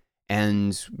today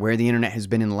and where the internet has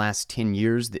been in the last 10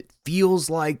 years, that feels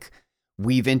like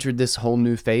we've entered this whole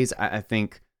new phase. I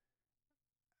think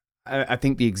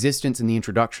the existence and the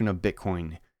introduction of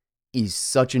Bitcoin is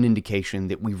such an indication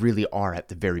that we really are at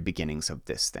the very beginnings of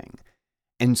this thing.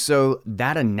 And so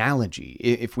that analogy,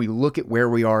 if we look at where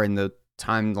we are in the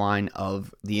timeline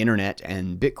of the internet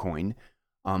and Bitcoin,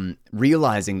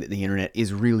 realizing that the internet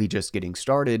is really just getting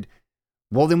started,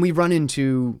 well, then we run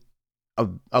into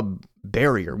a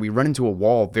barrier. We run into a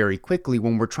wall very quickly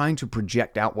when we're trying to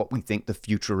project out what we think the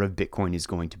future of Bitcoin is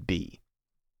going to be.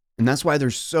 And that's why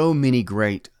there's so many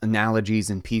great analogies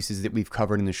and pieces that we've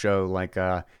covered in the show. Like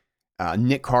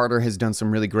Nick Carter has done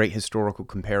some really great historical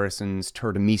comparisons.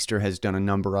 Turdemeester has done a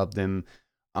number of them.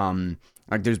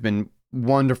 Like there's been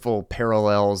wonderful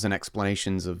parallels and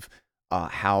explanations of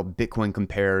how Bitcoin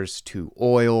compares to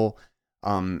oil,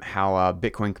 how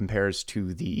Bitcoin compares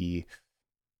to the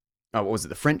what was it,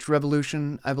 the French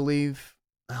Revolution, I believe.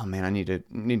 Oh man, I need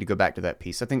to go back to that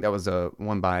piece. I think that was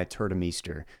one by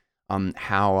Turdemeester.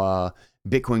 How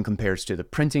Bitcoin compares to the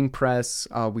printing press.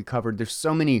 We covered. There's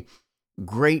so many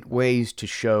great ways to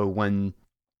show when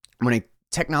a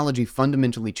technology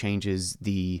fundamentally changes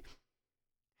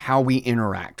how we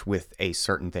interact with a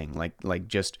certain thing, like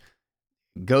just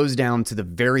goes down to the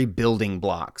very building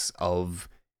blocks of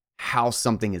how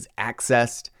something is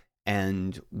accessed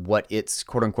and what its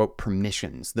quote unquote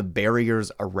permissions, the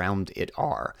barriers around it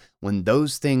are. When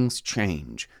those things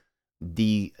change,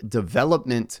 the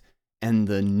development and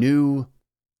the new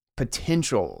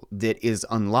potential that is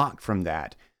unlocked from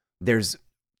that, there's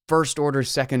first order,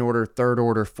 second order, third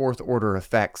order, fourth order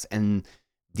effects, and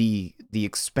the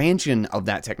expansion of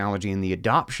that technology and the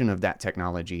adoption of that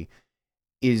technology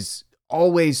is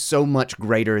always so much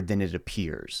greater than it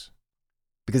appears.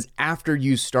 Because after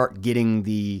you start getting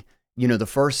the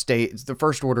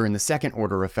first order and the second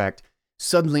order effect,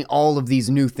 suddenly all of these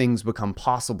new things become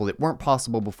possible that weren't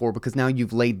possible before, because now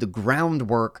you've laid the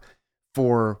groundwork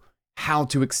for how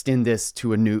to extend this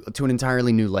to an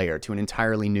entirely new layer, to an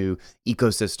entirely new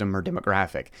ecosystem or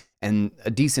demographic. And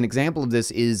a decent example of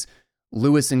this is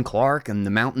Lewis and Clark and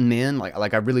the Mountain Men.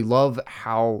 Like I really love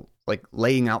how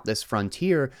laying out this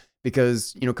frontier,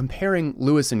 because comparing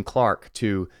Lewis and Clark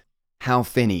to Hal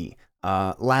Finney,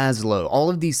 Laszlo, all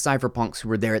of these cypherpunks who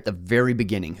were there at the very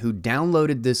beginning, who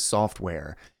downloaded this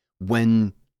software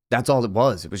when that's all it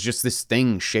was. It was just this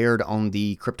thing shared on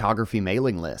the cryptography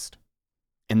mailing list.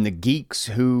 And the geeks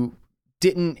who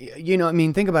didn't,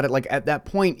 think about it, like at that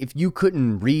point, if you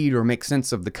couldn't read or make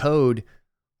sense of the code,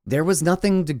 there was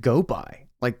nothing to go by.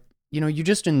 You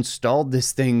just installed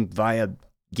this thing via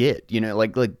Git,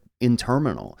 like in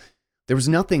terminal. There was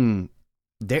nothing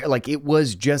there. It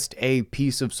was just a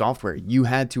piece of software. You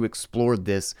had to explore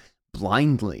this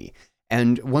blindly.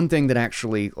 And one thing that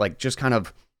actually just kind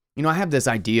of, I have this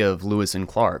idea of Lewis and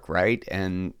Clark, right?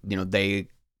 And, they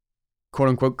quote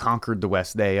unquote conquered the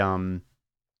West. They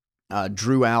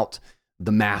drew out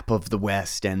the map of the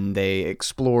West and they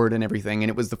explored and everything. And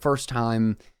it was the first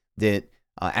time that,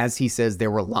 as he says,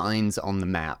 there were lines on the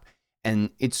map.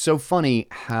 And it's so funny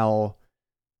how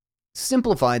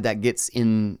simplified that gets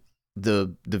in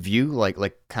the view, like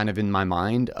kind of in my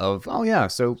mind of, oh yeah,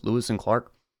 so Lewis and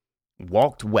Clark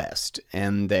walked west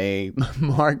and they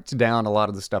marked down a lot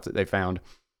of the stuff that they found.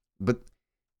 But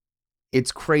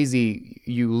it's crazy.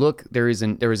 You look, there is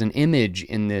an image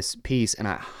in this piece, and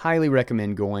I highly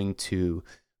recommend going to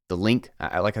the link.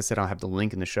 Like I said, I'll have the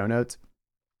link in the show notes,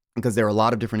 because there are a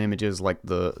lot of different images, like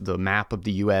the map of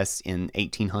the US in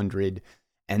 1800,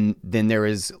 and then there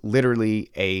is literally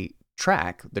the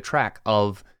track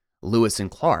of Lewis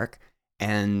and Clark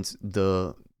and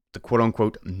the quote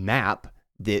unquote map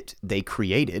that they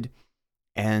created.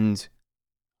 And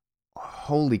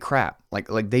holy crap, like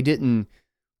they didn't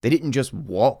just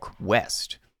walk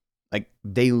west.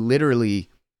 They literally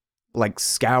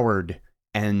scoured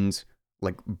and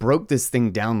broke this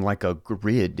thing down like a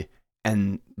grid,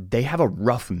 and they have a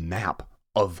rough map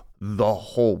of the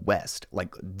whole West.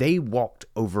 They walked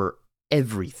over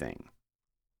everything.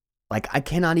 I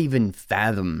cannot even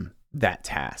fathom that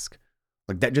task.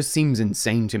 That just seems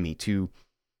insane to me.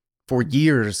 For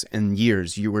years and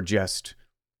years, you're just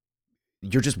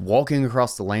walking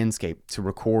across the landscape to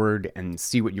record and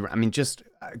see what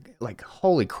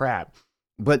holy crap.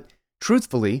 But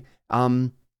truthfully,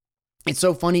 it's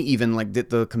so funny even that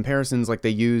the comparisons, they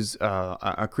use,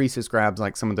 Croesus grabs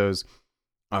some of those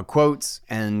quotes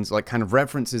and kind of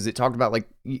references that talked about the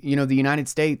United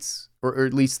States, or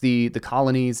at least the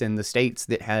colonies and the states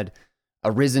that had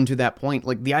arisen to that point.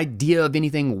 The idea of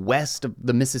anything west of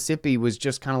the Mississippi was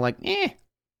just kind of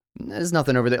there's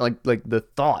nothing over there. The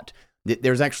thought that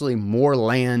there's actually more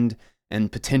land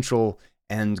and potential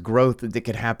and growth that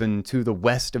could happen to the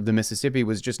west of the Mississippi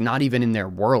was just not even in their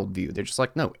worldview. They're just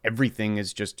no, everything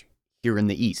is just here in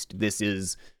the East. This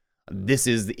is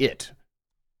it.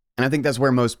 And I think that's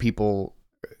where most people's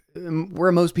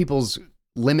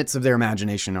limits of their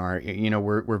imagination are.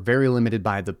 We're very limited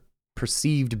by the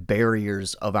perceived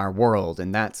barriers of our world.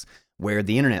 And that's where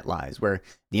the internet lies, where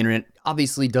the internet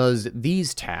obviously does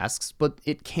these tasks, but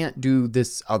it can't do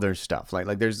this other stuff.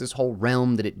 Like there's this whole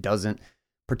realm that it doesn't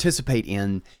participate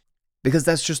in, because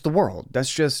that's just the world.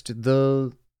 That's just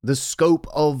the scope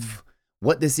of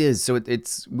what this is. So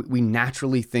we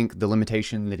naturally think the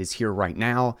limitation that is here right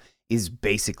now is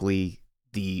basically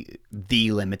the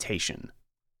limitation.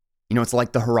 You know, it's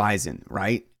like the horizon,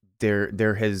 right?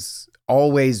 There has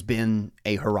always been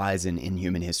a horizon in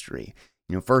human history.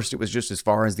 You know, first it was just as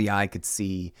far as the eye could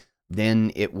see.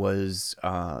 Then it was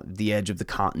the edge of the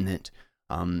continent.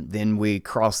 Then we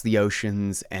crossed the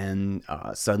oceans, and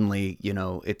suddenly, you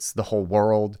know, it's the whole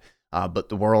world. But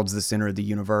the world's the center of the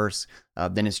universe.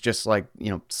 Then it's just like,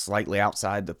 you know, slightly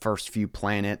outside the first few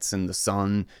planets and the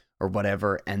sun or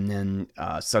whatever. And then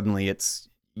suddenly it's,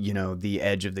 you know, the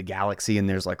edge of the galaxy, and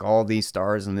there's like all these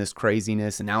stars and this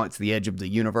craziness. And now it's the edge of the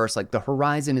universe. Like the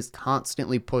horizon is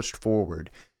constantly pushed forward,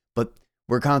 but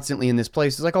we're constantly in this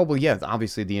place. It's like, oh, well, yeah,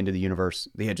 obviously the end of the universe,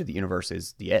 the edge of the universe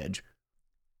is the edge.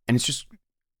 And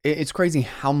it's crazy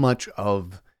how much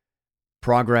of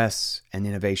progress and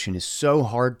innovation is so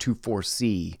hard to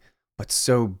foresee, but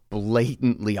so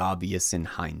blatantly obvious in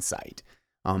hindsight.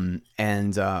 But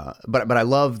I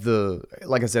love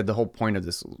like I said, the whole point of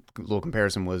this little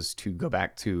comparison was to go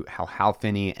back to how Hal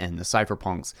Finney and the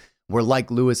cypherpunks were like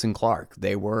Lewis and Clark.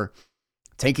 They were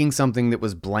taking something that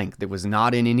was blank, that was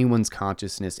not in anyone's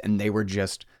consciousness, and they were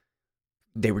just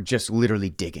literally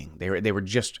digging. They were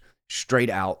just straight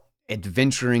out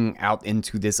adventuring out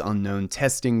into this unknown,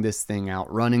 testing this thing out,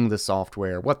 running the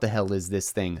software. What the hell is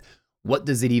this thing? What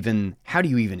does it even, how do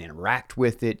you even interact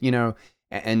with it? You know,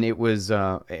 and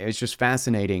it's just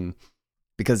fascinating,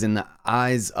 because in the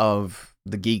eyes of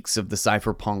the geeks, of the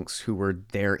cypherpunks who were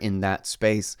there in that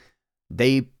space,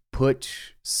 they put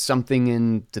something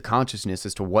into consciousness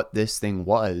as to what this thing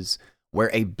was, where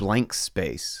a blank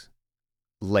space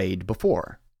laid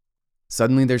before.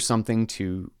 Suddenly there's something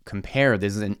to compare.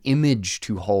 There's an image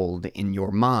to hold in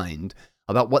your mind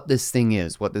about what this thing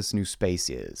is, what this new space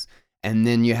is. And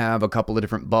then you have a couple of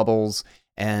different bubbles,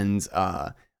 and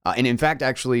in fact,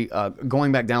 actually,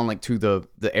 going back down like to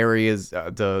the areas,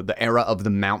 the era of the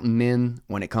mountain men,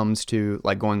 when it comes to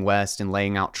like going west and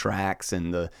laying out tracks,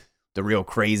 and the real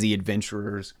crazy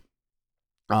adventurers.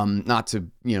 Not to,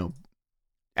 you know,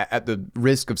 at the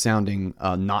risk of sounding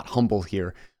not humble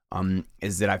here,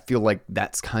 is that I feel like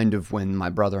that's kind of when my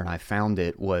brother and I found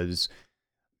it. Was,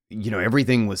 you know,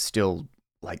 everything was still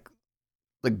like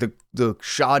the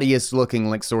shoddiest looking,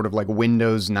 like sort of like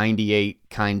Windows 98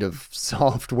 kind of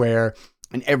software,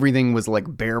 and everything was like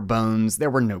bare bones. There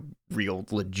were no real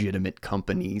legitimate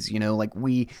companies, you know, like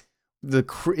it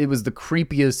was the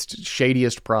creepiest,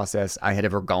 shadiest process I had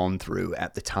ever gone through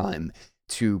at the time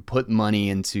to put money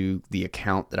into the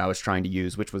account that I was trying to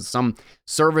use, which was some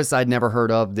service I'd never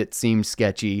heard of that seemed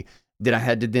sketchy, that I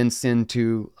had to then send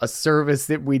to a service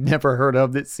that we'd never heard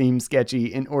of that seemed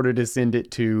sketchy in order to send it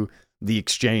to the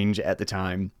exchange at the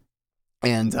time,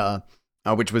 and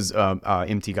which was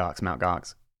MT Gox, Mount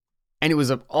Gox. And it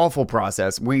was an awful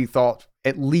process. We thought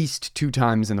at least 2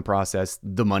 times in the process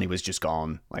the money was just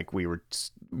gone. Like we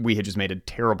had just made a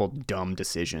terrible, dumb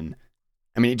decision.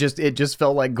 I mean, it just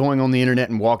felt like going on the internet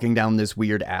and walking down this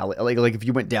weird alley. Like if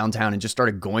you went downtown and just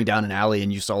started going down an alley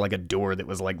and you saw like a door that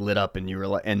was like lit up, and you were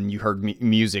like, and you heard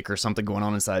music or something going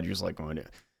on inside, you're just like,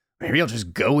 maybe I'll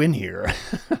just go in here.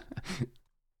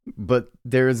 But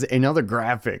there's another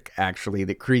graphic actually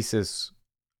that Croesus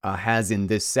has in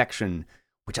this section,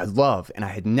 which I love, and I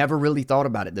had never really thought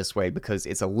about it this way, because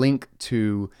it's a link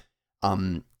to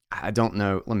I don't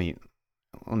know. Let me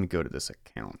go to this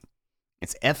account.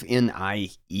 It's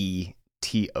FNIETOM.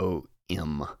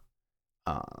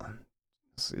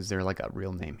 Is there like a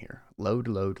real name here?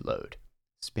 Load.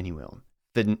 Spinny wheel.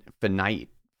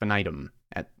 Finitum.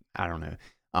 I don't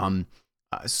know.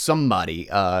 Somebody.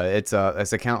 It's an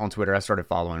account on Twitter. I started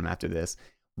following him after this.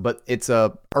 But it's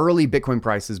early Bitcoin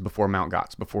prices before Mt.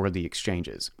 Gox, before the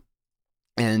exchanges.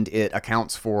 And it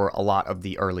accounts for a lot of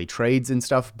the early trades and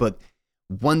stuff. But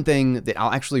one thing that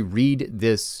I'll actually read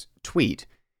this tweet,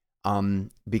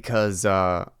 because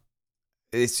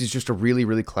this is just a really,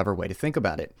 really clever way to think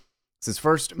about it. It says,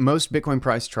 first, most Bitcoin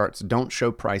price charts don't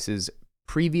show prices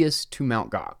previous to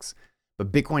Mt. Gox,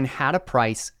 but Bitcoin had a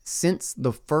price since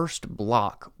the first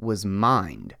block was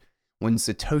mined, when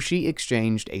Satoshi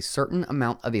exchanged a certain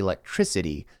amount of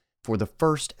electricity for the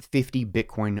first 50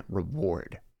 Bitcoin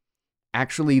reward.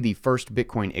 Actually, the first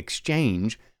Bitcoin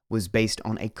exchange was based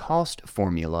on a cost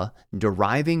formula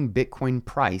deriving Bitcoin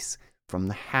price from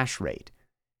the hash rate.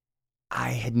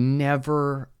 I had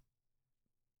never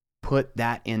put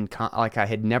that in, I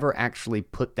had never actually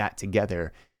put that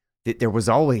together, that there was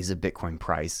always a Bitcoin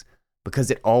price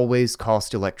because it always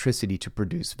cost electricity to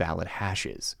produce valid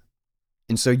hashes.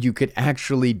 And so you could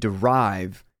actually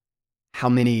derive how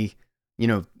many,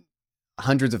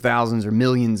 hundreds of thousands or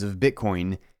millions of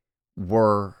Bitcoin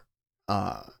were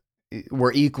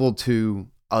equal to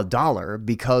 $1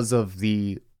 because of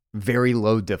the very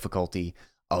low difficulty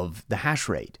of the hash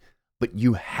rate. But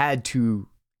you had to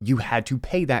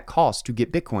pay that cost to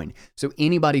get Bitcoin. So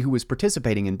anybody who was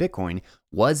participating in Bitcoin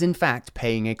was in fact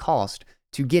paying a cost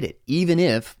to get it, even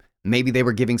if maybe they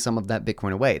were giving some of that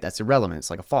Bitcoin away. That's irrelevant. It's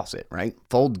like a faucet, right?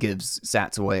 Fold gives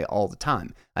sats away all the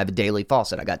time. I have a daily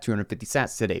faucet. I got 250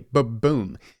 sats today.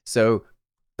 Boom. So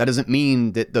that doesn't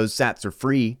mean that those sats are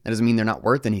free. That doesn't mean they're not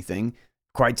worth anything.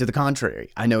 Quite to the contrary.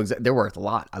 I know they're worth a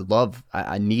lot.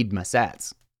 I need my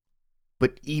sats.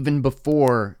 But even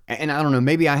before, and I don't know,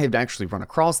 maybe I had actually run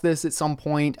across this at some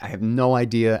point. I have no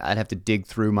idea. I'd have to dig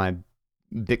through my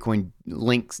Bitcoin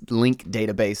link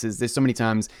databases. There's so many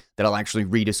times that I'll actually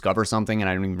rediscover something and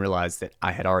I don't even realize that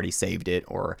I had already saved it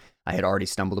or I had already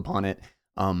stumbled upon it.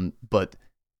 But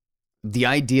the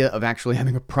idea of actually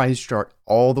having a price chart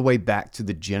all the way back to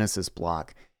the Genesis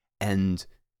block and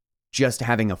just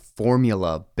having a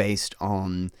formula based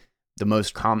on the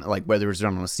most common, like whether it's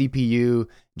done on a CPU,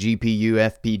 GPU,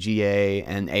 FPGA,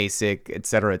 and ASIC, et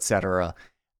cetera,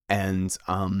 and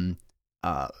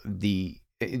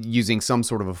using some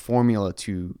sort of a formula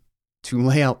to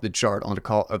lay out the chart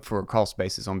for a cost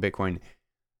basis on Bitcoin.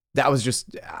 That was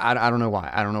just, I don't know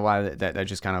why. I don't know why that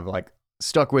just kind of like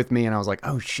stuck with me. And I was like,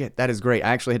 oh shit, that is great. I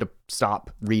actually had to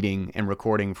stop reading and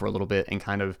recording for a little bit and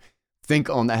kind of think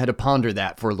on that. I had to ponder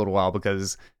that for a little while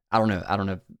because I don't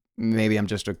know. Maybe I'm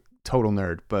just a total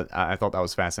nerd, but I thought that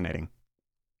was fascinating.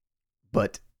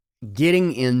 But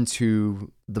getting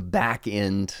into the back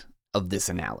end of this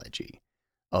analogy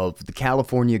of the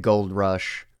California gold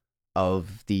rush,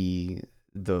 of the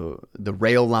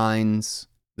rail lines,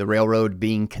 the railroad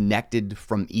being connected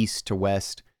from east to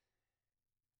west,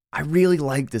 I really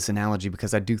like this analogy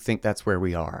because I do think that's where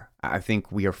we are. I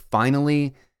think we are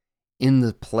finally in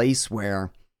the place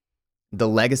where the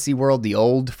legacy world, the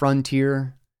old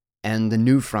frontier, and the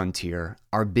new frontier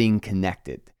are being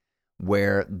connected,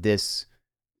 where this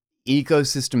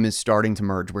ecosystem is starting to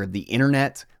merge, where the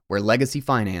internet, where legacy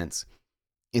finance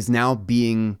is now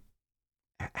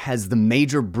has the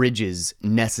major bridges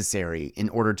necessary in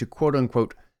order to quote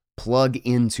unquote plug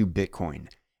into Bitcoin.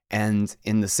 And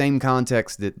in the same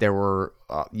context that there were,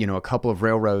 a couple of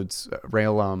railroad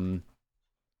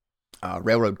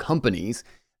companies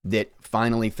that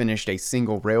finally finished a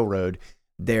single railroad,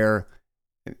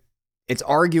 it's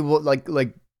arguable,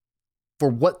 like for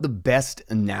what the best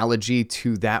analogy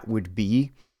to that would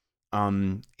be,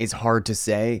 is hard to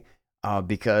say,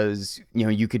 because,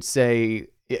 you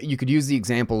could use the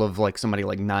example of like somebody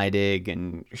like NYDIG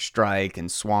and Strike and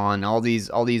Swan, all these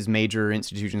major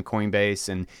institutions, Coinbase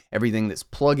and everything that's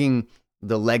plugging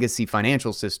the legacy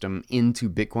financial system into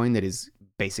Bitcoin that is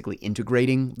basically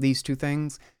integrating these two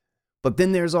things. But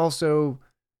then there's also,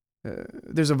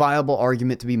 there's a viable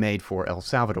argument to be made for El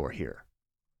Salvador here.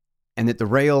 And that the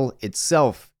rail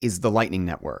itself is the Lightning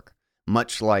Network,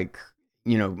 much like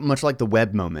the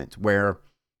web moment, where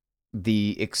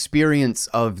the experience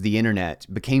of the internet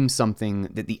became something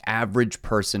that the average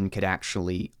person could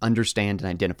actually understand and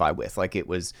identify with. Like it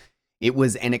was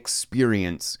an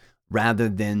experience rather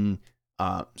than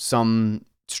some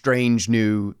strange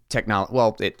new technology.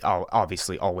 Well, it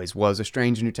obviously always was a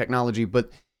strange new technology, but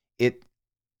it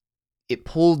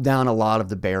pulled down a lot of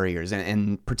the barriers,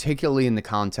 and particularly in the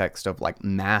context of like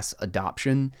mass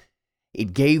adoption,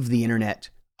 it gave the internet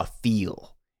a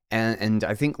feel. And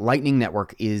I think Lightning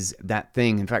Network is that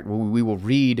thing. In fact, we will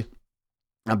read,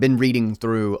 I've been reading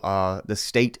through The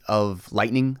State of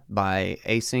Lightning by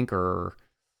Async, or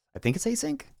I think it's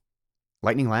Async?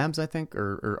 Lightning Labs, I think,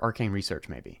 or Arcane Research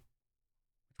maybe.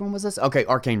 Which one was this? Okay,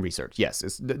 Arcane Research. Yes,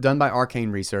 it's done by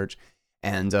Arcane Research,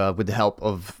 and with the help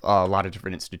of a lot of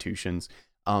different institutions.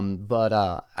 But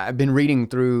I've been reading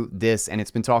through this, and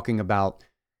it's been talking about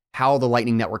how the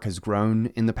Lightning Network has grown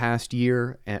in the past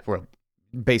year, or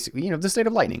basically, the state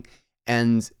of Lightning.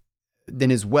 And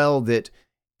then as well that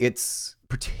it's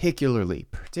particularly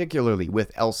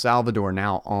with El Salvador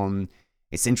now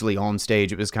essentially on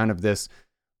stage. It was kind of this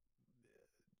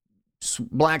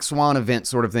Black Swan event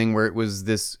sort of thing where it was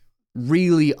this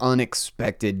really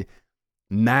unexpected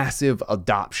massive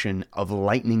adoption of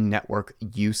Lightning Network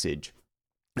usage.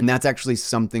 And that's actually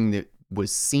something that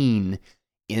was seen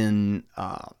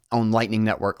on Lightning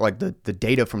Network, like the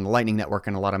data from the Lightning Network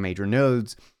and a lot of major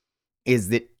nodes, is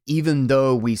that even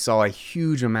though we saw a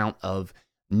huge amount of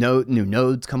new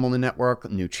nodes come on the network,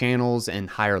 new channels, and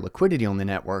higher liquidity on the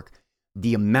network,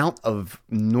 the amount of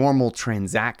normal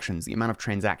transactions, the amount of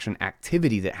transaction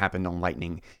activity that happened on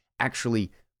Lightning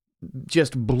actually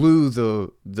just blew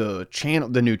the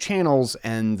new channels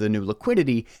and the new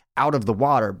liquidity out of the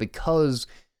water, because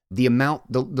the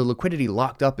liquidity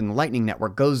locked up in the Lightning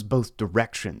network goes both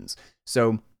directions.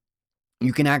 So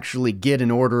you can actually get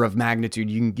an order of magnitude.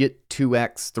 You can get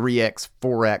 2x, 3x,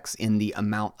 4x in the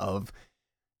amount of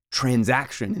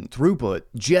transaction and throughput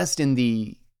just in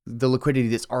the liquidity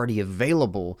that's already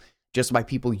available, just by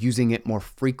people using it more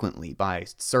frequently, by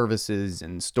services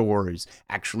and stores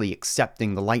actually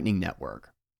accepting the Lightning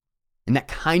network. And that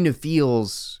kind of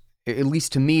feels, at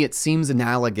least to me, it seems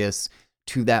analogous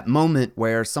to that moment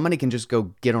where somebody can just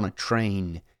go get on a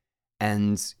train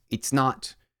and it's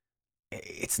not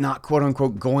quote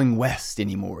unquote going west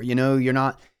anymore. You know, you're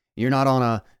not on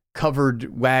a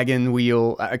covered wagon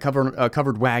wheel, a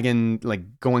covered wagon,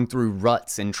 like going through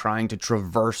ruts and trying to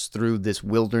traverse through this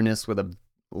wilderness with a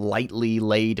lightly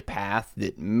laid path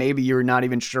that maybe you're not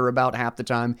even sure about half the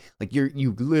time. Like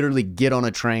you literally get on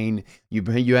a train,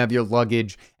 you have your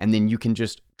luggage, and then you can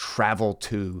just travel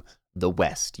to the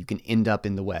west. You can end up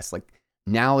in the west. Like,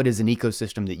 now it is an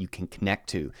ecosystem that you can connect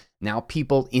to. Now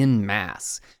people in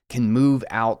mass can move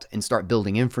out and start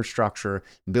building infrastructure,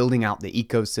 building out the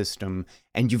ecosystem,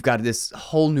 and you've got this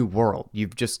whole new world.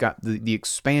 You've just got the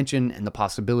expansion, and the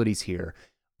possibilities here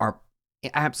are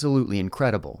absolutely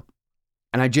incredible.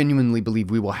 And I genuinely believe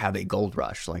we will have a gold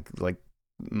rush, like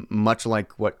much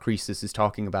like what Croesus is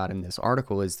talking about in this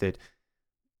article, is that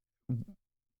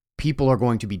people are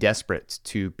going to be desperate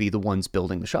to be the ones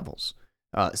building the shovels.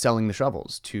 Selling the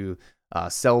shovels, to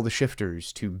sell the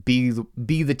shifters, to be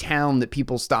the town that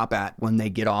people stop at when they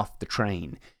get off the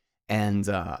train. And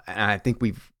I think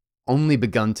we've only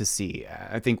begun to see.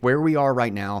 I think where we are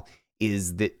right now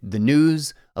is that the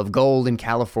news of gold in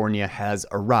California has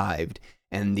arrived,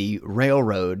 and the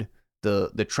railroad,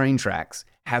 the train tracks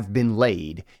have been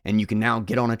laid, and you can now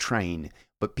get on a train.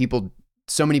 But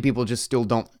so many people just still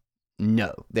don't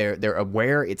know. They're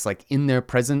aware. It's like in their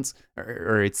presence,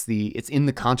 or it's in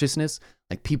the consciousness.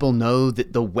 Like, people know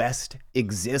that the West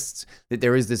exists, that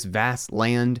there is this vast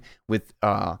land with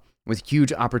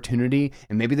huge opportunity,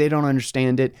 and maybe they don't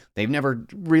understand it. They've never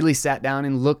really sat down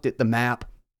and looked at the map.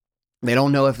 They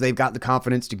don't know if they've got the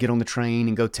confidence to get on the train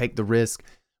and go take the risk.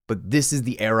 But this is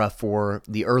the era for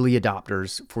the early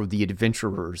adopters, for the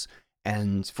adventurers,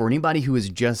 and for anybody who is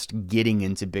just getting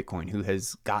into Bitcoin, who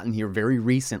has gotten here very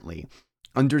recently.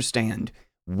 Understand,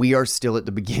 we are still at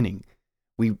the beginning.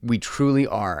 We truly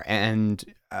are. And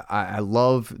I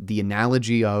love the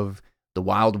analogy of the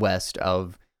Wild West,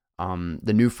 of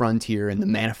the new frontier and the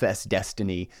manifest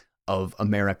destiny of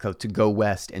America to go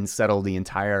west and settle the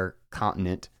entire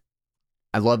continent.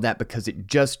 I love that because it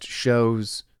just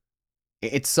shows,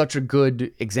 it's such a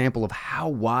good example of how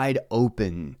wide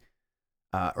open,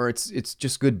 or it's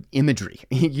just good imagery.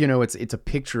 You know, it's a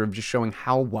picture of just showing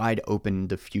how wide open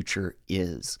the future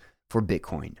is for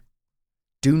Bitcoin.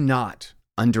 Do not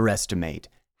underestimate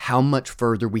how much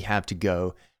further we have to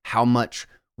go, how much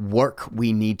work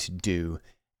we need to do,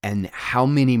 and how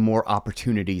many more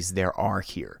opportunities there are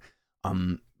here.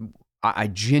 I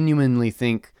genuinely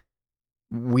think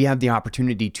we have the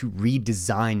opportunity to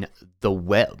redesign the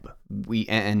web.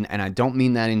 And I don't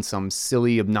mean that in some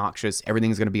silly, obnoxious,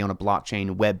 everything's going to be on a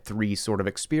blockchain Web3 sort of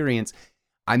experience.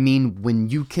 I mean, when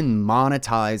you can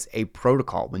monetize a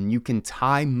protocol, when you can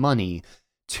tie money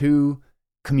to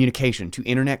communication, to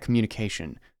internet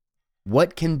communication,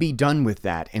 what can be done with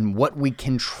that, and what we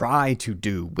can try to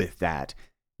do with that,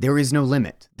 there is no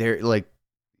limit.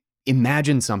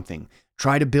 Imagine something,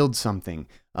 try to build something,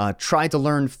 try to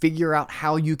learn, figure out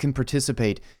how you can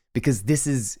participate, because this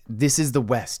is the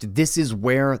West. This is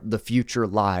where the future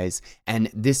lies,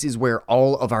 and this is where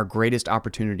all of our greatest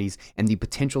opportunities and the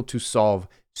potential to solve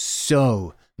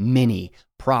so many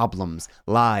problems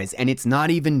lies. And it's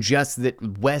not even just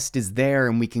that West is there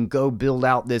and we can go build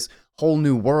out this whole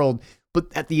new world, but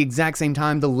at the exact same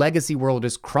time, the legacy world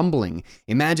is crumbling.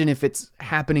 Imagine if it's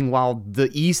happening while the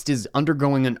East is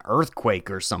undergoing an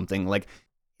earthquake or something. Like,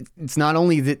 it's not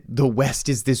only that the West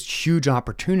is this huge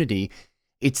opportunity,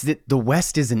 it's that the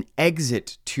West is an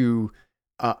exit to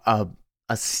a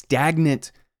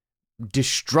stagnant,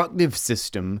 destructive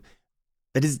system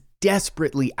that is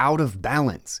desperately out of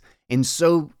balance and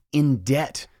so in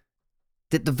debt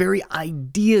that the very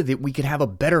idea that we could have a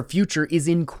better future is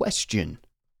in question.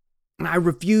 And I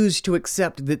refuse to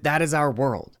accept that that is our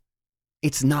world.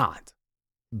 It's not.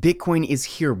 Bitcoin is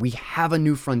here. We have a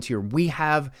new frontier. We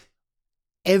have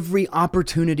every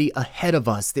opportunity ahead of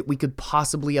us that we could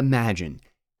possibly imagine.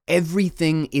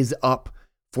 Everything is up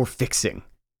for fixing.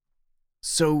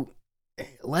 So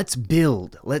let's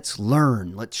build, let's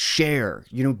learn, let's share,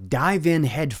 dive in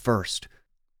head first.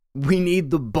 We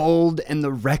need the bold and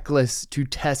the reckless to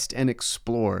test and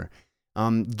explore.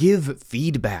 Give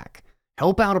feedback.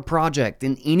 Help out a project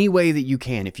in any way that you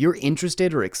can. If you're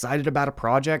interested or excited about a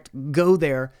project, go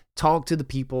there, talk to the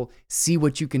people, see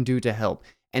what you can do to help.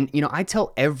 And, I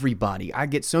tell everybody, I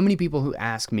get so many people who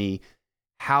ask me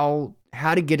how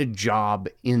to get a job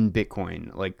in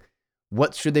Bitcoin. Like,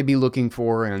 what should they be looking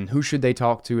for and who should they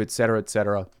talk to, et cetera, et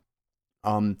cetera.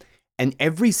 And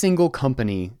every single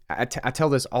company, I tell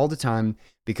this all the time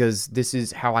because this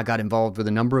is how I got involved with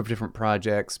a number of different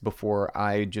projects before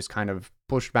I just kind of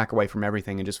pushed back away from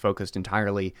everything and just focused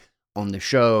entirely on the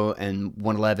show and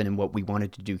 111 and what we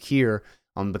wanted to do here,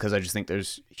 because I just think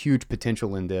there's huge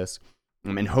potential in this.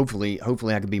 And hopefully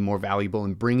I could be more valuable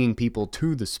in bringing people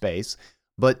to the space.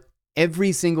 But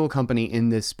every single company in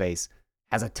this space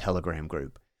has a Telegram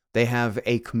group. They have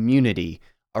a community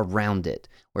around it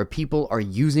where people are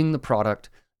using the product,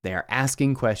 they're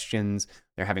asking questions,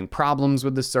 they're having problems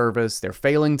with the service, they're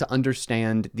failing to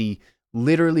understand the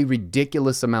literally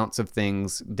ridiculous amounts of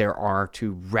things there are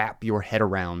to wrap your head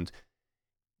around.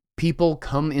 People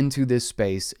come into this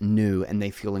space new and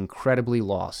they feel incredibly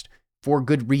lost for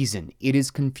good reason. It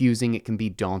is confusing, it can be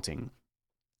daunting.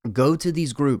 Go to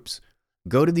these groups,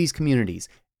 go to these communities,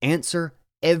 answer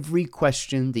every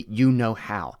question that you know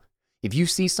how. If you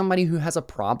see somebody who has a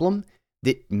problem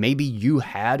that maybe you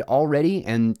had already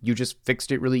and you just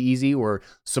fixed it really easy, or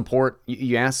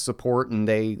you asked support and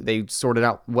they sorted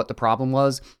out what the problem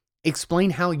was, explain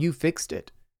how you fixed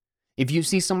it. If you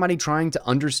see somebody trying to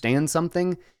understand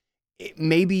something,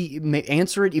 maybe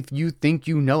answer it if you think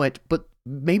you know it, but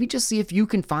maybe just see if you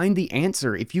can find the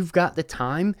answer if you've got the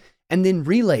time, and then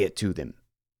relay it to them.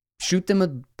 Shoot them a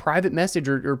private message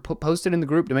or post it in the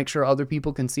group to make sure other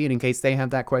people can see it in case they have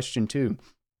that question too.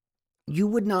 You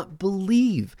would not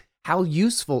believe how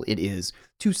useful it is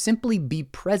to simply be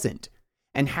present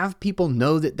and have people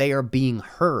know that they are being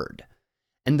heard.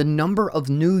 And the number of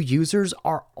new users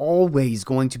are always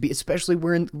going to be, especially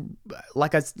we're in,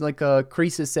 like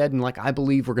Croesus said, and like I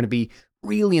believe we're going to be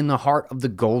really in the heart of the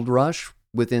gold rush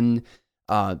within,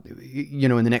 in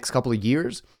the next couple of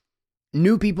years.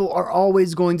 New people are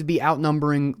always going to be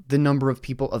outnumbering the number of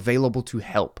people available to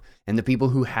help and the people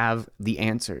who have the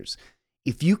answers.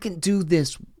 If you can do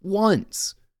this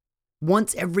once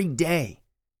every day,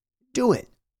 do it.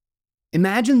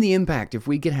 Imagine the impact if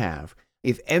we could have,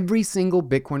 if every single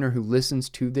Bitcoiner who listens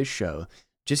to this show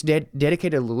just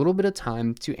dedicated a little bit of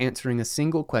time to answering a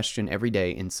single question every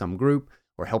day in some group,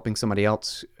 or helping somebody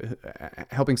out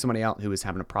who is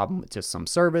having a problem with just some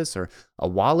service or a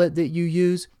wallet that you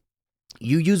use.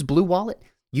 You use Blue Wallet.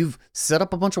 You've set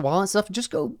up a bunch of wallet stuff.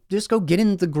 Just go get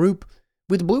in the group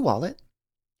with Blue Wallet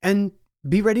and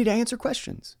be ready to answer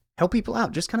questions. Help people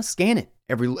out. Just kind of scan it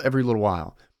every little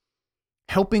while.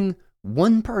 Helping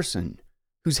one person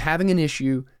who's having an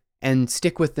issue and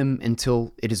stick with them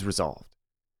until it is resolved.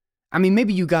 I mean,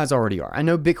 maybe you guys already are. I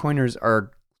know Bitcoiners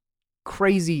are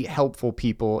crazy helpful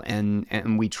people,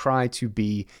 and we try to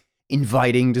be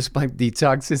inviting despite the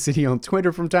toxicity on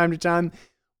Twitter from time to time.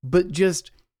 But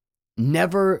just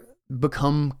never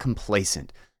become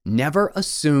complacent. Never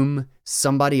assume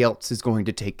somebody else is going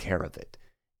to take care of it.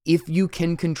 If you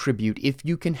can contribute, if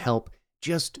you can help,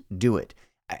 just do it.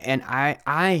 And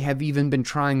I have even been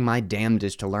trying my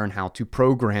damnedest to learn how to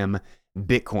program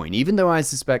Bitcoin, even though I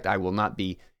suspect I will not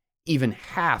be even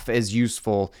half as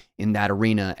useful in that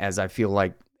arena as I feel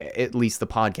like at least the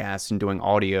podcast and doing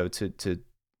audio to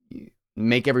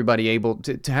make everybody able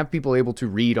to have people able to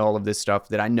read all of this stuff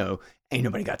that I know ain't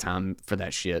nobody got time for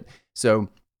that shit. So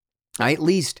I at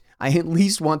least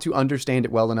want to understand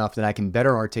it well enough that I can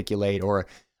better articulate or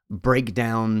break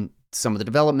down some of the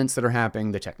developments that are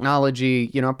happening, the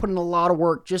technology. I'm putting a lot of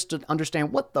work just to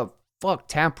understand what the fuck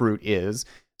Taproot is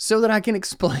so that I can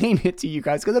explain it to you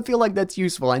guys, because I feel like that's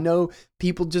useful. I know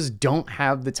people just don't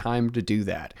have the time to do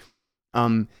that.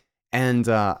 I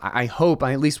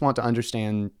at least want to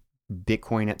understand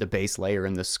Bitcoin at the base layer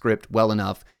and the script well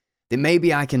enough that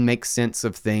maybe I can make sense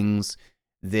of things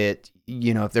that,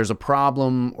 if there's a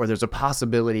problem or there's a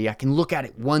possibility, I can look at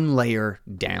it one layer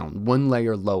down, one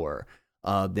layer lower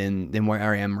than where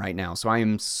I am right now. So I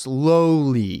am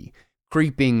slowly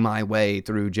creeping my way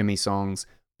through Jimmy Song's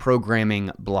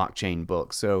programming blockchain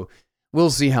book. So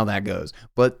we'll see how that goes.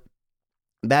 But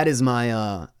that is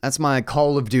that's my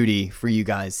call of duty for you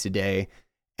guys today.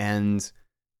 And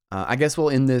I guess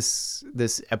we'll end this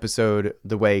episode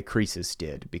the way Croesus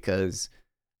did, because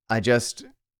I just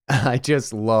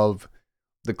love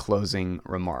the closing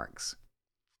remarks.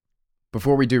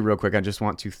 Before we do, real quick, I just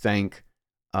want to thank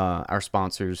our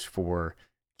sponsors for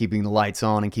keeping the lights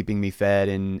on and keeping me fed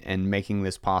and making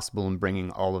this possible and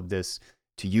bringing all of this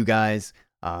to you guys.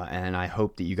 And I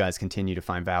hope that you guys continue to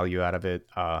find value out of it.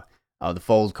 The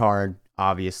Fold card,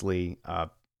 obviously,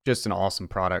 just an awesome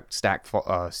product. Stack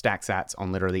sats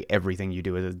on literally everything you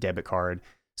do with a debit card.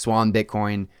 Swan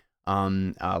Bitcoin,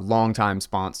 longtime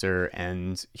sponsor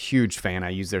and huge fan. I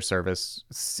use their service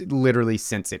literally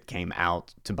since it came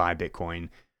out to buy Bitcoin.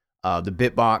 The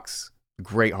Bitbox,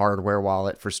 great hardware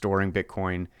wallet for storing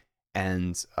Bitcoin,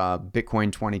 and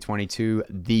Bitcoin 2022,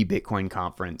 the Bitcoin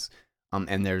conference.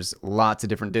 And there's lots of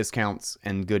different discounts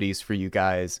and goodies for you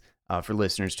guys, for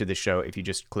listeners to the show, if you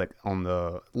just click on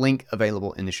the link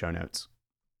available in the show notes.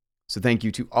 So thank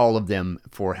you to all of them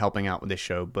for helping out with this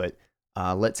show. But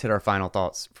let's hit our final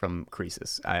thoughts from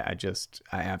Croesus. I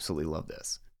absolutely love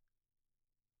this.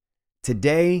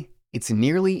 Today, it's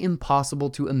nearly impossible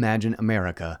to imagine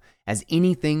America as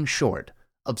anything short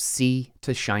of sea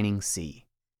to shining sea.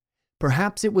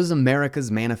 Perhaps it was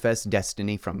America's manifest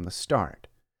destiny from the start,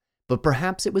 but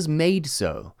perhaps it was made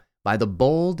so by the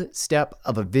bold step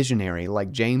of a visionary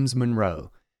like James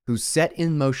Monroe, who set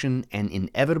in motion an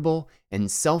inevitable and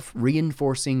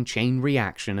self-reinforcing chain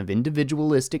reaction of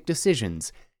individualistic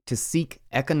decisions to seek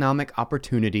economic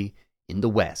opportunity in the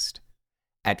West.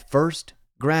 At first,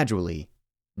 gradually,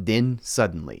 then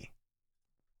suddenly.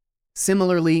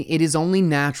 Similarly, it is only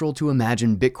natural to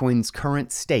imagine Bitcoin's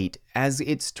current state as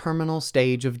its terminal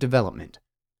stage of development.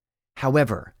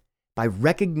 However, by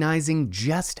recognizing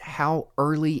just how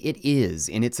early it is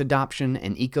in its adoption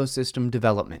and ecosystem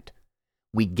development,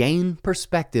 we gain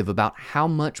perspective about how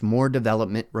much more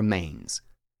development remains.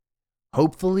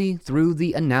 Hopefully, through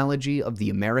the analogy of the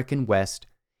American West,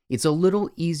 it's a little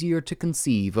easier to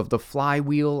conceive of the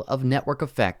flywheel of network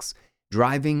effects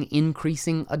driving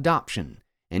increasing adoption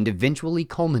and eventually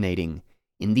culminating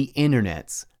in the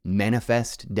Internet's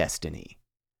manifest destiny,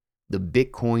 the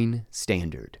Bitcoin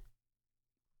standard.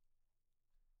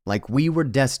 Like we were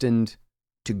destined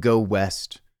to go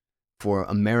west, for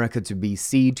America to be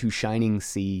sea to shining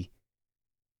sea,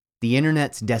 the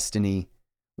Internet's destiny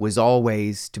was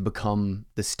always to become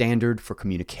the standard for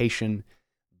communication,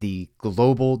 the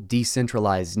global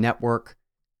decentralized network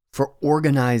for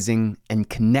organizing and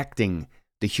connecting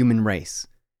the human race,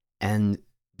 and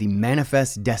the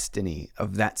manifest destiny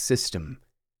of that system,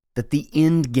 that the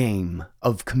end game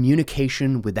of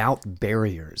communication without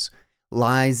barriers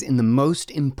lies in the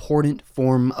most important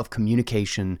form of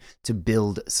communication to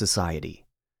build society,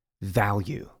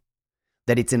 value.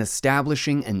 That it's in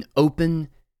establishing an open,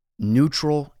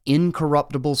 neutral,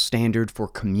 incorruptible standard for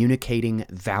communicating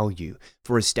value,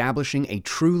 for establishing a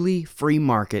truly free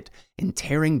market and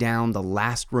tearing down the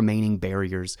last remaining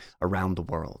barriers around the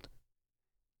world.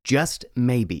 Just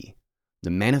maybe, the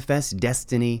manifest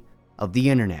destiny of the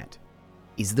Internet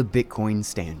is the Bitcoin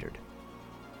standard.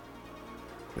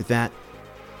 With that,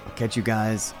 I'll catch you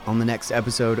guys on the next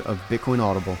episode of Bitcoin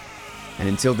Audible. And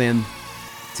until then,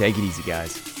 take it easy,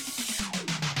 guys.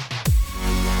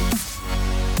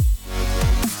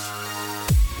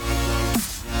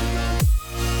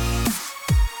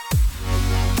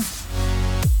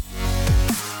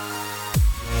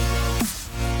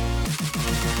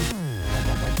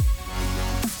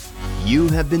 You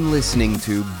have been listening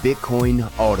to Bitcoin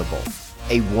Audible,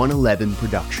 a 111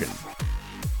 production.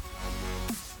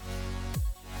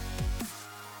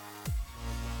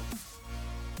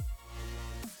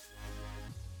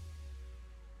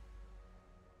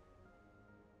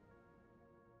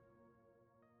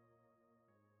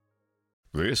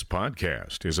 This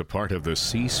podcast is a part of the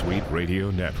C-Suite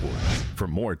Radio Network. For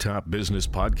more top business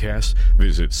podcasts,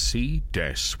 visit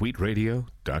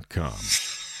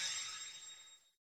c-suiteradio.com.